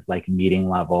of like meeting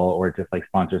level or just like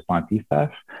sponsee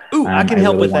stuff. Ooh, I can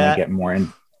help with that. Get more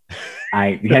in.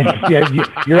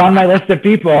 You're on my list of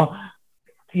people.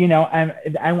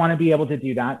 I want to be able to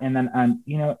do that. And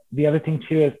then, the other thing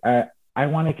too is I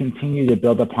want to continue to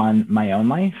build upon my own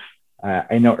life.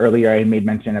 I know earlier I made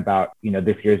mention about,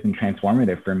 this year has been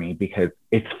transformative for me because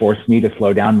it's forced me to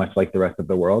slow down, much like the rest of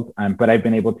the world. But I've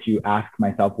been able to ask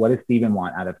myself, what does Stephen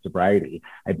want out of sobriety?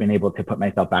 I've been able to put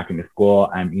myself back into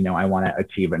school. I want to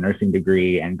achieve a nursing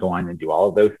degree and go on and do all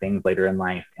of those things later in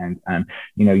life. And,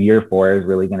 year 4 is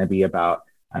really going to be about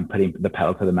putting the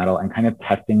pedal to the metal and kind of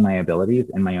testing my abilities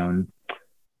and my own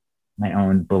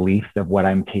beliefs of what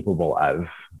I'm capable of.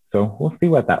 So we'll see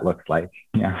what that looks like.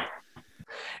 Yeah.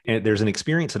 And there's an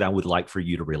experience that I would like for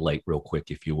you to relate real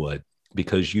quick, if you would,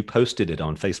 because you posted it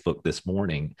on Facebook this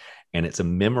morning, and it's a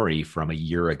memory from a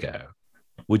year ago.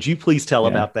 Would you please tell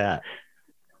about that?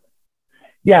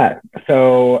 Yeah.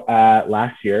 So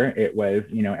last year it was,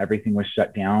 everything was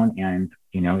shut down and,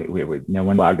 no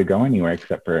one allowed to go anywhere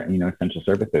except for, essential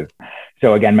services.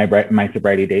 So again, my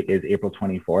sobriety date is April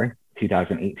 24th,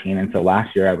 2018. And so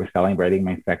last year I was celebrating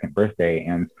my 2nd birthday,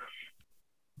 and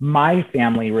my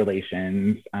family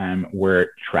relations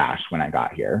were trash when I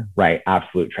got here, right?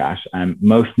 Absolute trash.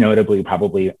 Most notably,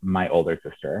 probably my older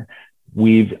sister.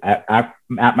 We've at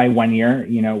my 1 year,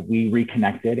 we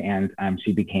reconnected, and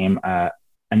she became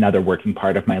another working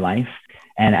part of my life.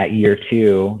 And at year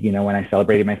 2, when I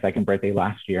celebrated my 2nd birthday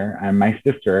last year, my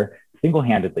sister,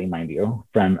 single-handedly, mind you,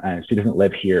 she doesn't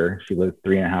live here. She lives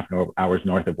 3.5 hours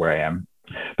north of where I am.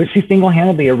 But she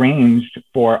single-handedly arranged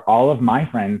for all of my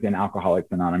friends in Alcoholics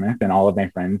Anonymous and all of my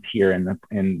friends here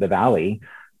in the Valley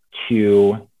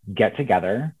to get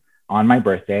together on my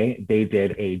birthday. They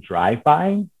did a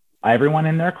drive-by, everyone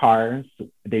in their cars.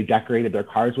 They decorated their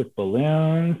cars with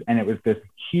balloons, and it was this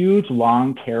huge,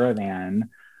 long caravan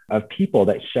of people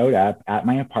that showed up at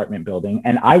my apartment building.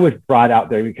 And I was brought out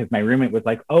there because my roommate was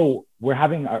like, oh, we're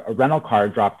having a rental car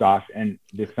dropped off and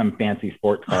there's some fancy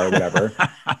sports car or whatever.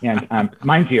 And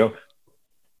mind you,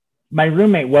 my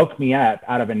roommate woke me up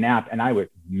out of a nap and I was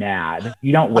mad.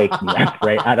 You don't wake me up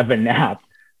right out of a nap.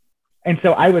 And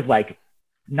so I was like,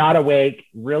 not awake,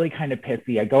 really kind of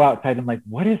pissy. I go outside. I'm like,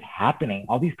 what is happening?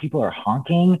 All these people are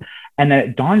honking. And then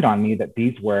it dawned on me that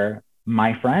these were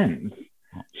my friends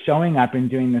showing up and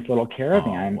doing this little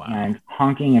caravan and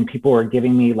honking, and people were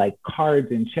giving me like cards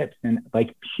and chips and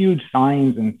like huge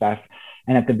signs and stuff.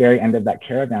 And at the very end of that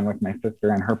caravan was my sister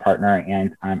and her partner,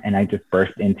 and I just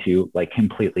burst into like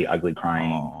completely ugly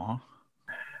crying. Aww.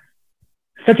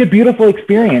 Such a beautiful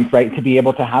experience, right? To be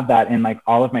able to have that and like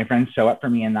all of my friends show up for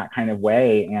me in that kind of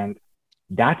way. And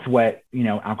that's what,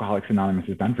 Alcoholics Anonymous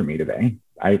has done for me today.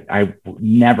 I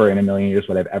never in a million years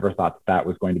would have ever thought that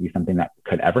was going to be something that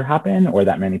could ever happen, or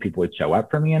that many people would show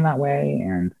up for me in that way.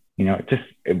 And, it was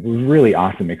a really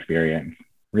awesome experience.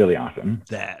 Really awesome.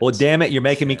 Well, damn it, you're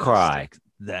making me cry.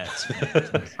 That's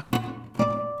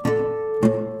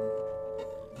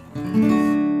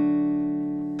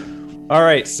All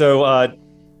right. So, I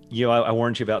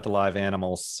warned you about the live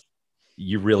animals.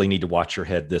 You really need to watch your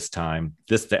head this time.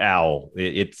 The owl.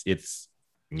 It's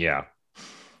yeah.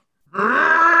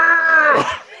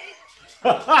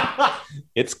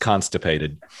 It's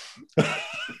constipated.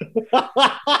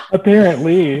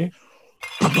 Apparently.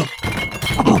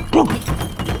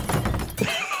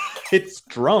 It's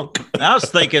drunk. I was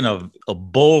thinking of a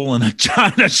bull in a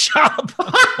china shop.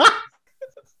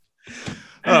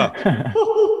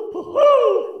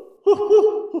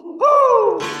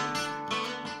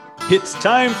 It's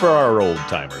time for our old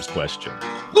timers question.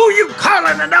 Who you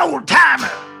calling an old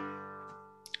timer?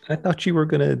 I thought you were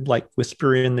gonna like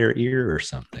whisper in their ear or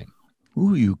something.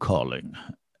 Who you calling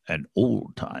an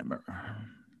old timer?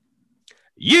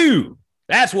 You.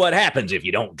 That's what happens if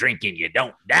you don't drink and you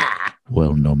don't die.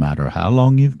 Well, no matter how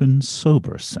long you've been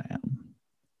sober, Sam,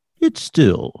 it's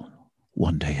still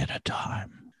one day at a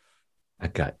time. I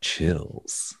got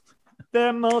chills.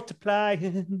 They're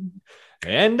multiplying,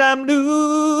 and I'm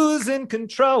losing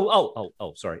control.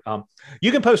 Oh, sorry.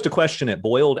 You can post a question at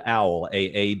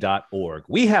boiledowlaa.org.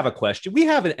 We have a question. We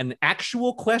have an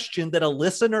actual question that a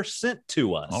listener sent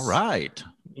to us. All right.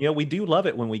 We do love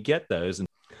it when we get those. And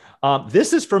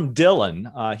this is from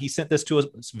Dylan. He sent this to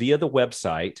us via the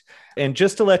website. And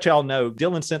just to let y'all know,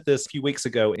 Dylan sent this a few weeks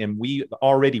ago, and we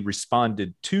already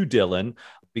responded to Dylan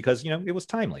because, it was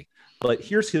timely. But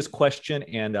here's his question,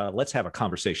 and let's have a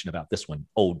conversation about this one,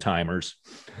 old timers.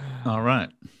 All right.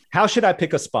 How should I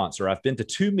pick a sponsor? I've been to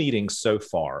 2 meetings so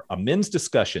far, a men's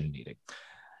discussion meeting.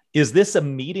 Is this a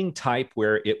meeting type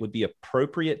where it would be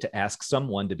appropriate to ask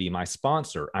someone to be my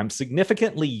sponsor? I'm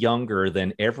significantly younger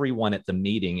than everyone at the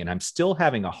meeting, and I'm still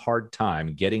having a hard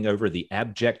time getting over the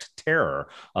abject terror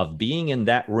of being in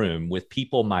that room with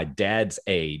people my dad's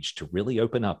age to really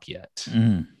open up yet.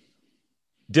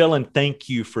 Dylan, thank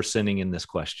you for sending in this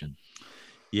question.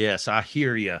 Yes, I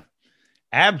hear you.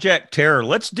 Abject terror.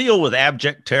 Let's deal with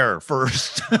abject terror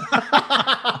first.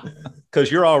 Because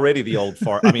you're already the old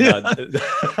fart. I mean,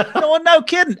 no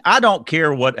kidding. I don't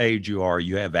care what age you are.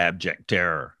 You have abject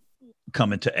terror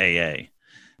coming to AA.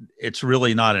 It's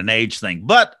really not an age thing,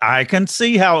 but I can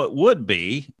see how it would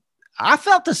be. I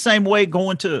felt the same way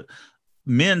going to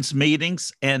men's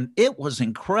meetings, and it was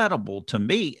incredible to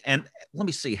me. And let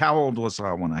me see, how old was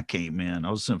I when I came in?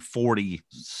 I was in 40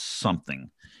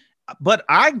 something. But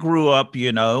I grew up,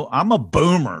 I'm a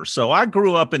boomer. So I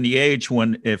grew up in the age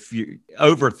when if you're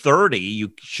over 30,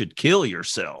 you should kill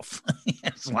yourself.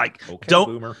 It's like,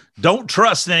 okay, don't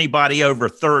trust anybody over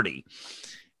 30.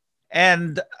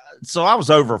 And so I was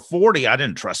over 40. I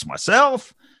didn't trust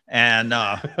myself. And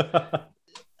I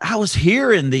was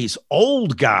hearing these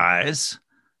old guys,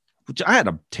 which I had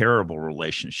a terrible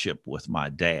relationship with my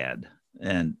dad,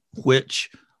 and which,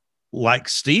 like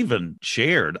Stephen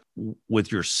shared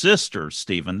with your sister,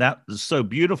 Stephen, that is so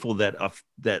beautiful that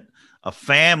a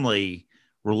family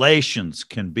relations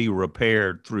can be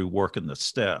repaired through working the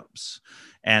steps.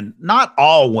 And not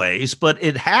always, but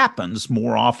it happens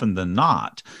more often than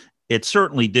not. It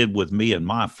certainly did with me and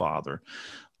my father.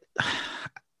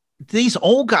 These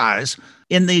old guys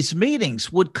in these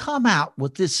meetings would come out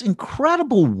with this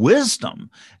incredible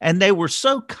wisdom, and they were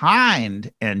so kind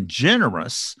and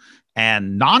generous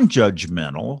and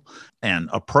non-judgmental and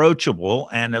approachable.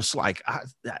 And it's like,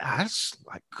 I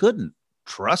couldn't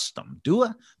trust them.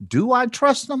 Do I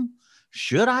trust them?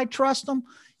 Should I trust them?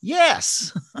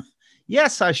 Yes.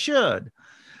 Yes, I should.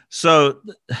 So,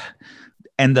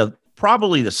 and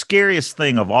probably the scariest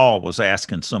thing of all was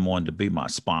asking someone to be my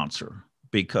sponsor,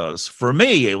 because for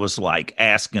me, it was like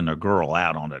asking a girl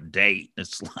out on a date.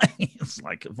 It's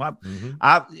like if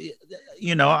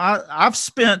I've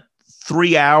spent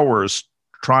 3 hours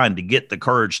trying to get the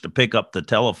courage to pick up the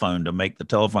telephone to make the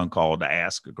telephone call to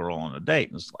ask a girl on a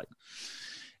date. And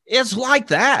it's like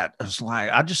that. It's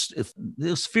like,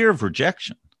 this fear of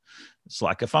rejection. It's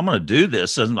like, if I'm going to do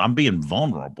this, I'm being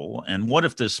vulnerable. And what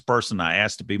if this person I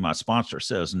asked to be my sponsor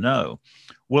says no?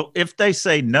 Well, if they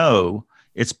say no,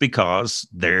 it's because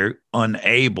they're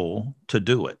unable to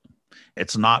do it.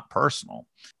 It's not personal.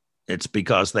 It's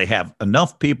because they have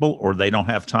enough people or they don't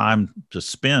have time to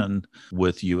spend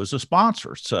with you as a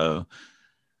sponsor. So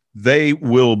they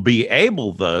will be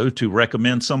able, though, to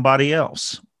recommend somebody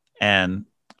else. And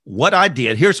what I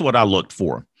did, here's what I looked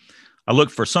for. I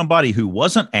looked for somebody who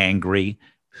wasn't angry,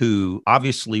 who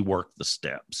obviously worked the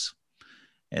steps.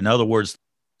 In other words,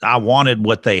 I wanted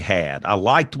what they had. I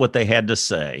liked what they had to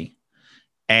say.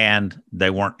 And they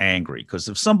weren't angry, because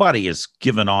if somebody is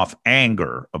giving off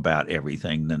anger about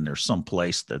everything, then there's some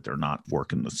place that they're not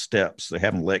working the steps. They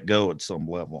haven't let go at some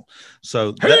level.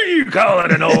 So who you call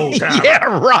it an old timer?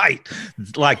 Yeah, right.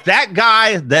 Like that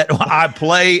guy that I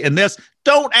play in this.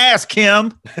 Don't ask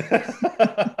him.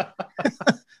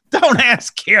 Don't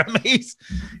ask him.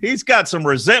 He's got some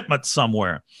resentment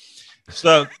somewhere.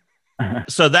 So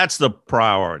that's the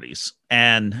priorities.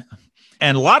 And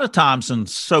a lot of times in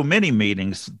so many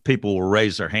meetings, people will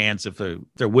raise their hands if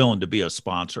they're willing to be a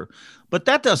sponsor. But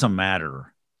that doesn't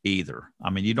matter either. I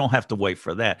mean, you don't have to wait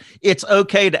for that. It's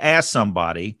okay to ask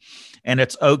somebody, and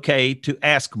it's okay to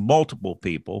ask multiple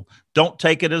people. Don't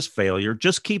take it as failure.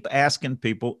 Just keep asking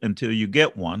people until you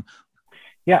get one.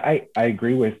 Yeah, I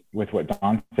agree with what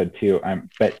Don said too.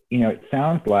 But, it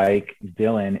sounds like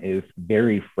Dylan is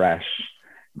very fresh.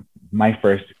 My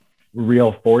first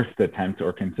real forced attempt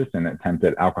or consistent attempt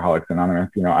at Alcoholics Anonymous,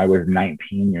 I was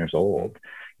 19 years old,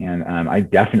 and I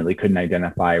definitely couldn't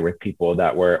identify with people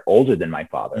that were older than my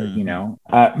father.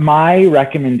 My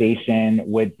recommendation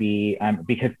would be,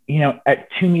 because at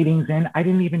 2 meetings in, I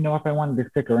didn't even know if I wanted to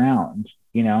stick around.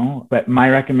 But my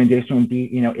recommendation would be,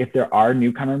 if there are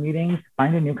newcomer meetings,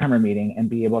 find a newcomer meeting and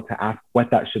be able to ask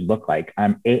what that should look like.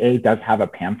 AA does have a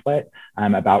pamphlet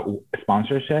about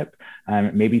sponsorship.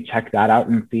 Maybe check that out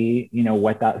and see,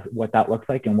 what that looks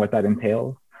like and what that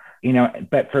entails.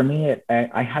 But for me,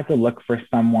 I had to look for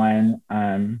someone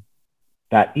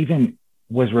that even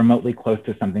was remotely close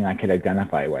to something I could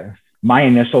identify with. My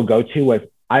initial go-to was,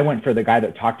 I went for the guy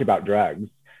that talked about drugs.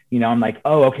 I'm like,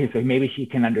 oh, okay, so maybe he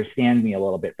can understand me a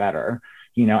little bit better.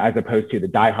 as opposed to the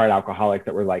diehard alcoholics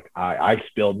that were like, I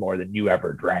spilled more than you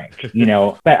ever drank,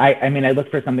 But I mean, I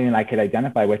looked for something that I could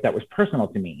identify with that was personal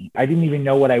to me. I didn't even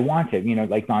know what I wanted,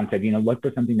 like Don said, look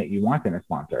for something that you want in a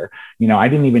sponsor. I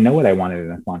didn't even know what I wanted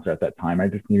in a sponsor at that time. I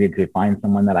just needed to find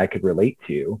someone that I could relate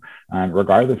to,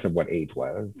 regardless of what age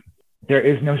was. There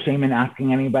is no shame in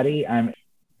asking anybody.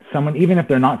 Someone, even if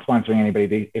they're not sponsoring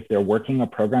anybody, if they're working a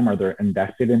program or they're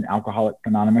invested in Alcoholics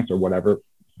Anonymous or whatever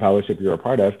fellowship you're a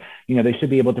part of, they should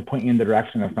be able to point you in the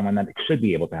direction of someone that should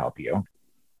be able to help you.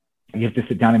 You have to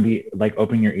sit down and be like,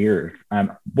 open your ears.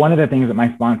 One of the things that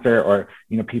my sponsor or,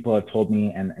 people have told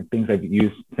me and things I've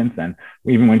used since then,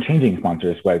 even when changing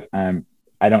sponsors was,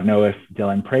 I don't know if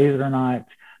Dylan prays or not,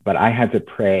 but I had to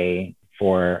pray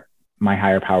for my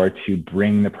higher power to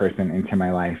bring the person into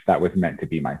my life that was meant to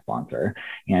be my sponsor.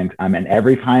 And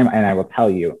every time, and I will tell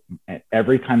you,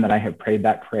 every time that I have prayed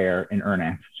that prayer in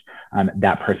earnest,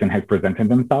 that person has presented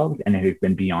themselves and it has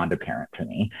been beyond apparent to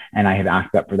me. And I have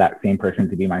asked for that same person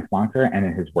to be my sponsor and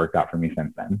it has worked out for me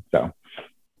since then. So,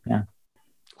 yeah.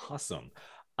 Awesome.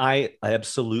 I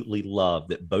absolutely love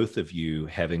that both of you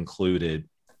have included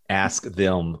ask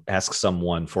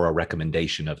someone for a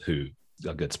recommendation of who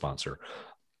a good sponsor.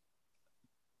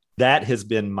 That has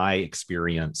been my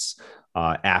experience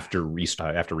after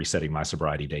resetting my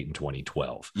sobriety date in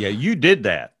 2012. Yeah, you did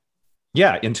that.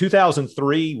 Yeah, in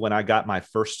 2003, when I got my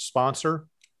first sponsor,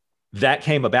 that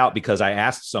came about because I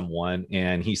asked someone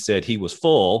and he said he was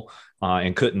full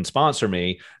and couldn't sponsor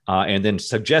me, and then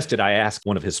suggested I ask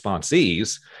one of his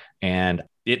sponsees. And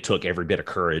it took every bit of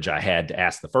courage I had to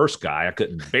ask the first guy. I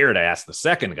couldn't bear to ask the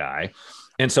second guy.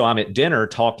 And so I'm at dinner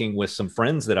talking with some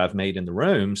friends that I've made in the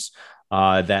rooms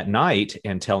that night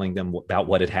and telling them about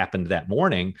what had happened that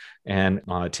morning. And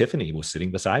Tiffany was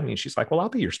sitting beside me and she's like, well, I'll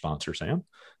be your sponsor, Sam.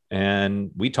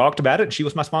 And we talked about it. And she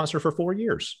was my sponsor for 4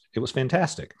 years. It was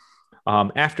fantastic.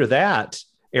 After that,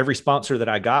 every sponsor that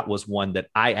I got was one that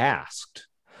I asked.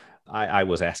 I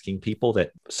was asking people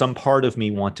that some part of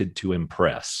me wanted to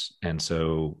impress. And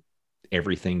so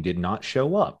everything did not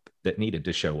show up that needed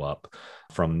to show up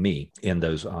from me in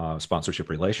those sponsorship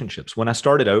relationships. When I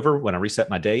started over, when I reset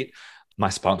my date, my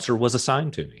sponsor was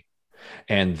assigned to me.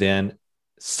 And then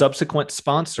subsequent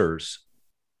sponsors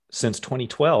since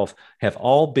 2012 have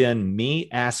all been me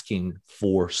asking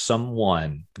for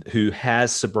someone who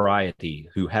has sobriety,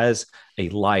 who has a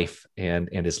life and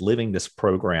is living this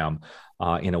program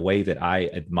in a way that I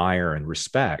admire and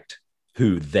respect,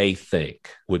 who they think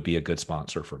would be a good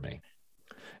sponsor for me.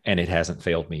 And it hasn't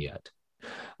failed me yet.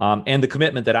 And the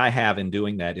commitment that I have in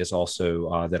doing that is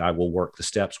also that I will work the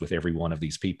steps with every one of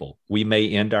these people. We may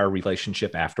end our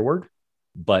relationship afterward,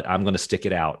 but I'm going to stick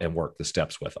it out and work the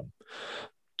steps with them.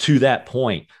 To that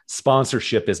point,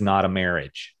 sponsorship is not a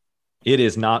marriage. It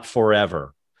is not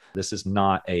forever. This is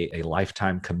not a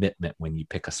lifetime commitment when you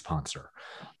pick a sponsor.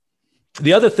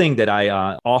 The other thing that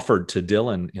I offered to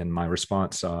Dylan in my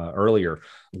response earlier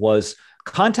was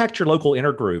contact your local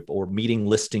intergroup or meeting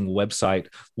listing website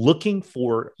looking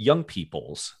for young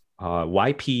people's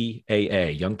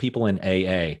YPAA, young people in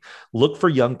AA. Look for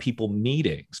young people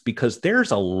meetings because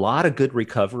there's a lot of good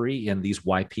recovery in these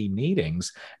YP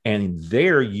meetings. And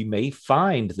there you may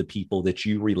find the people that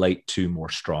you relate to more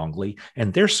strongly.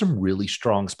 And there's some really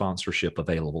strong sponsorship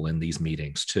available in these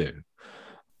meetings too.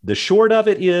 The short of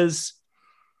it is,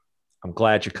 I'm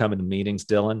glad you're coming to meetings,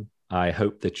 Dylan. I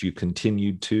hope that you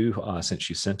continued to, since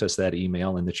you sent us that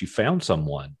email, and that you found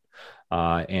someone.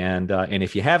 And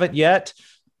if you haven't yet,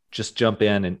 just jump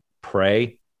in and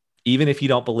pray. Even if you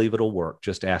don't believe it'll work,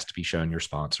 just ask to be shown your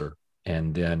sponsor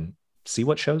and then see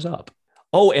what shows up.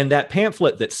 Oh, and that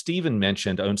pamphlet that Stephen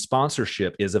mentioned on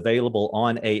sponsorship is available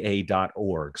on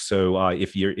aa.org. So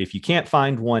if you can't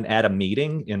find one at a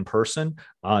meeting in person,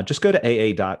 just go to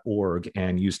aa.org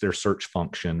and use their search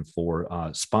function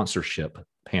for sponsorship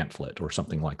pamphlet or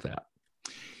something like that.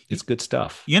 It's good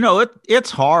stuff.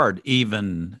 It's hard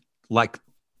even, like,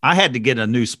 I had to get a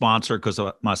new sponsor because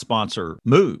my sponsor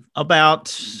moved about,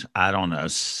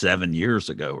 7 years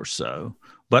ago or so.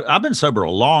 But I've been sober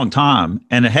a long time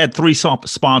and I had 3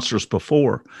 sponsors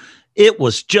before. It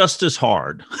was just as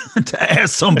hard to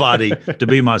ask somebody to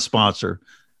be my sponsor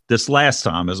this last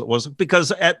time as it was,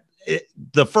 because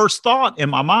the first thought in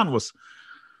my mind was,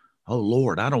 oh,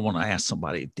 Lord, I don't want to ask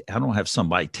somebody. I don't have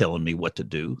somebody telling me what to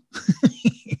do.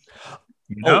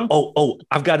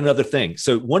 I've got another thing.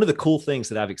 So one of the cool things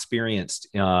that I've experienced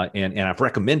and I've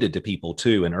recommended to people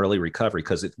too in early recovery,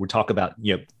 because we talk about,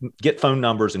 get phone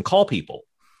numbers and call people.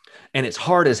 And it's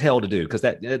hard as hell to do because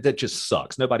that just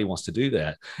sucks. Nobody wants to do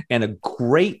that. And a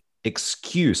great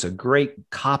excuse, a great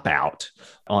cop out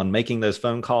on making those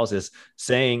phone calls is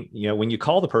saying, when you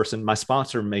call the person, my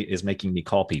sponsor is making me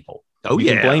call people. Oh,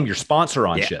 you can blame your sponsor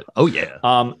on shit. Oh, yeah.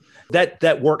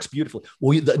 That works beautifully.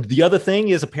 Well, the other thing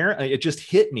is, apparently it just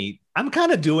hit me. I'm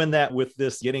kind of doing that with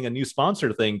this getting a new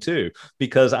sponsor thing too,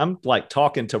 because I'm like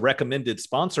talking to recommended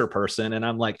sponsor person and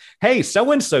I'm like, hey,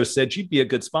 so-and-so said you'd be a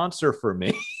good sponsor for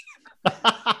me.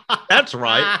 That's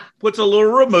right. Puts a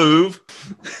little remove.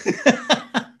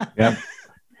 Yeah.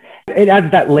 It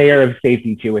adds that layer of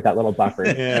safety too with that little buffer.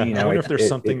 Yeah. I wonder if there's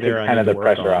something there. Kind of the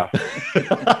pressure off.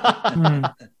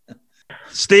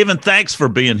 Stephen, thanks for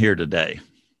being here today.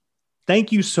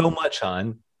 Thank you so much,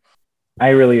 hon. I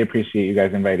really appreciate you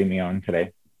guys inviting me on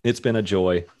today. It's been a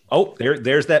joy. Oh,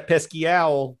 there's that pesky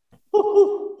owl.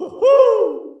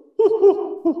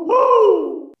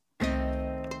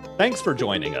 Thanks for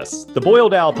joining us. The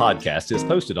Boiled Owl podcast is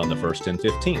posted on the 1st and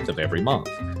 15th of every month.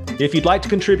 If you'd like to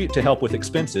contribute to help with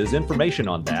expenses, information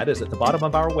on that is at the bottom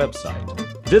of our website.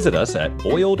 Visit us at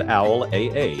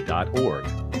boiledowlaa.org.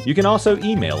 You can also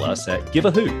email us at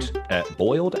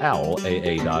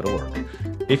giveahoot@boiledowlaa.org.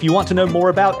 If you want to know more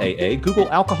about AA, Google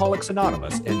Alcoholics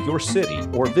Anonymous and your city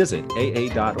or visit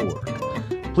aa.org.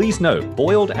 Please note,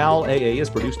 Boiled Owl AA is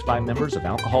produced by members of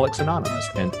Alcoholics Anonymous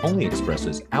and only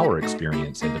expresses our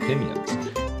experience and opinions.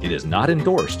 It is not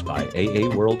endorsed by AA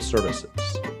World Services.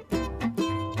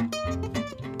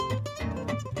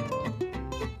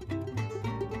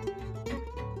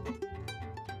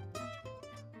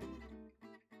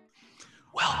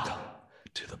 Welcome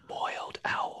to the Boiled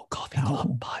Owl Coffee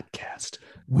Club podcast.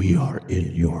 We are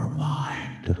in your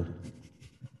mind.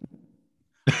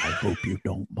 I hope you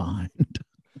don't mind.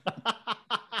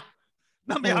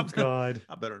 I mean, God.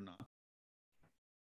 I better not.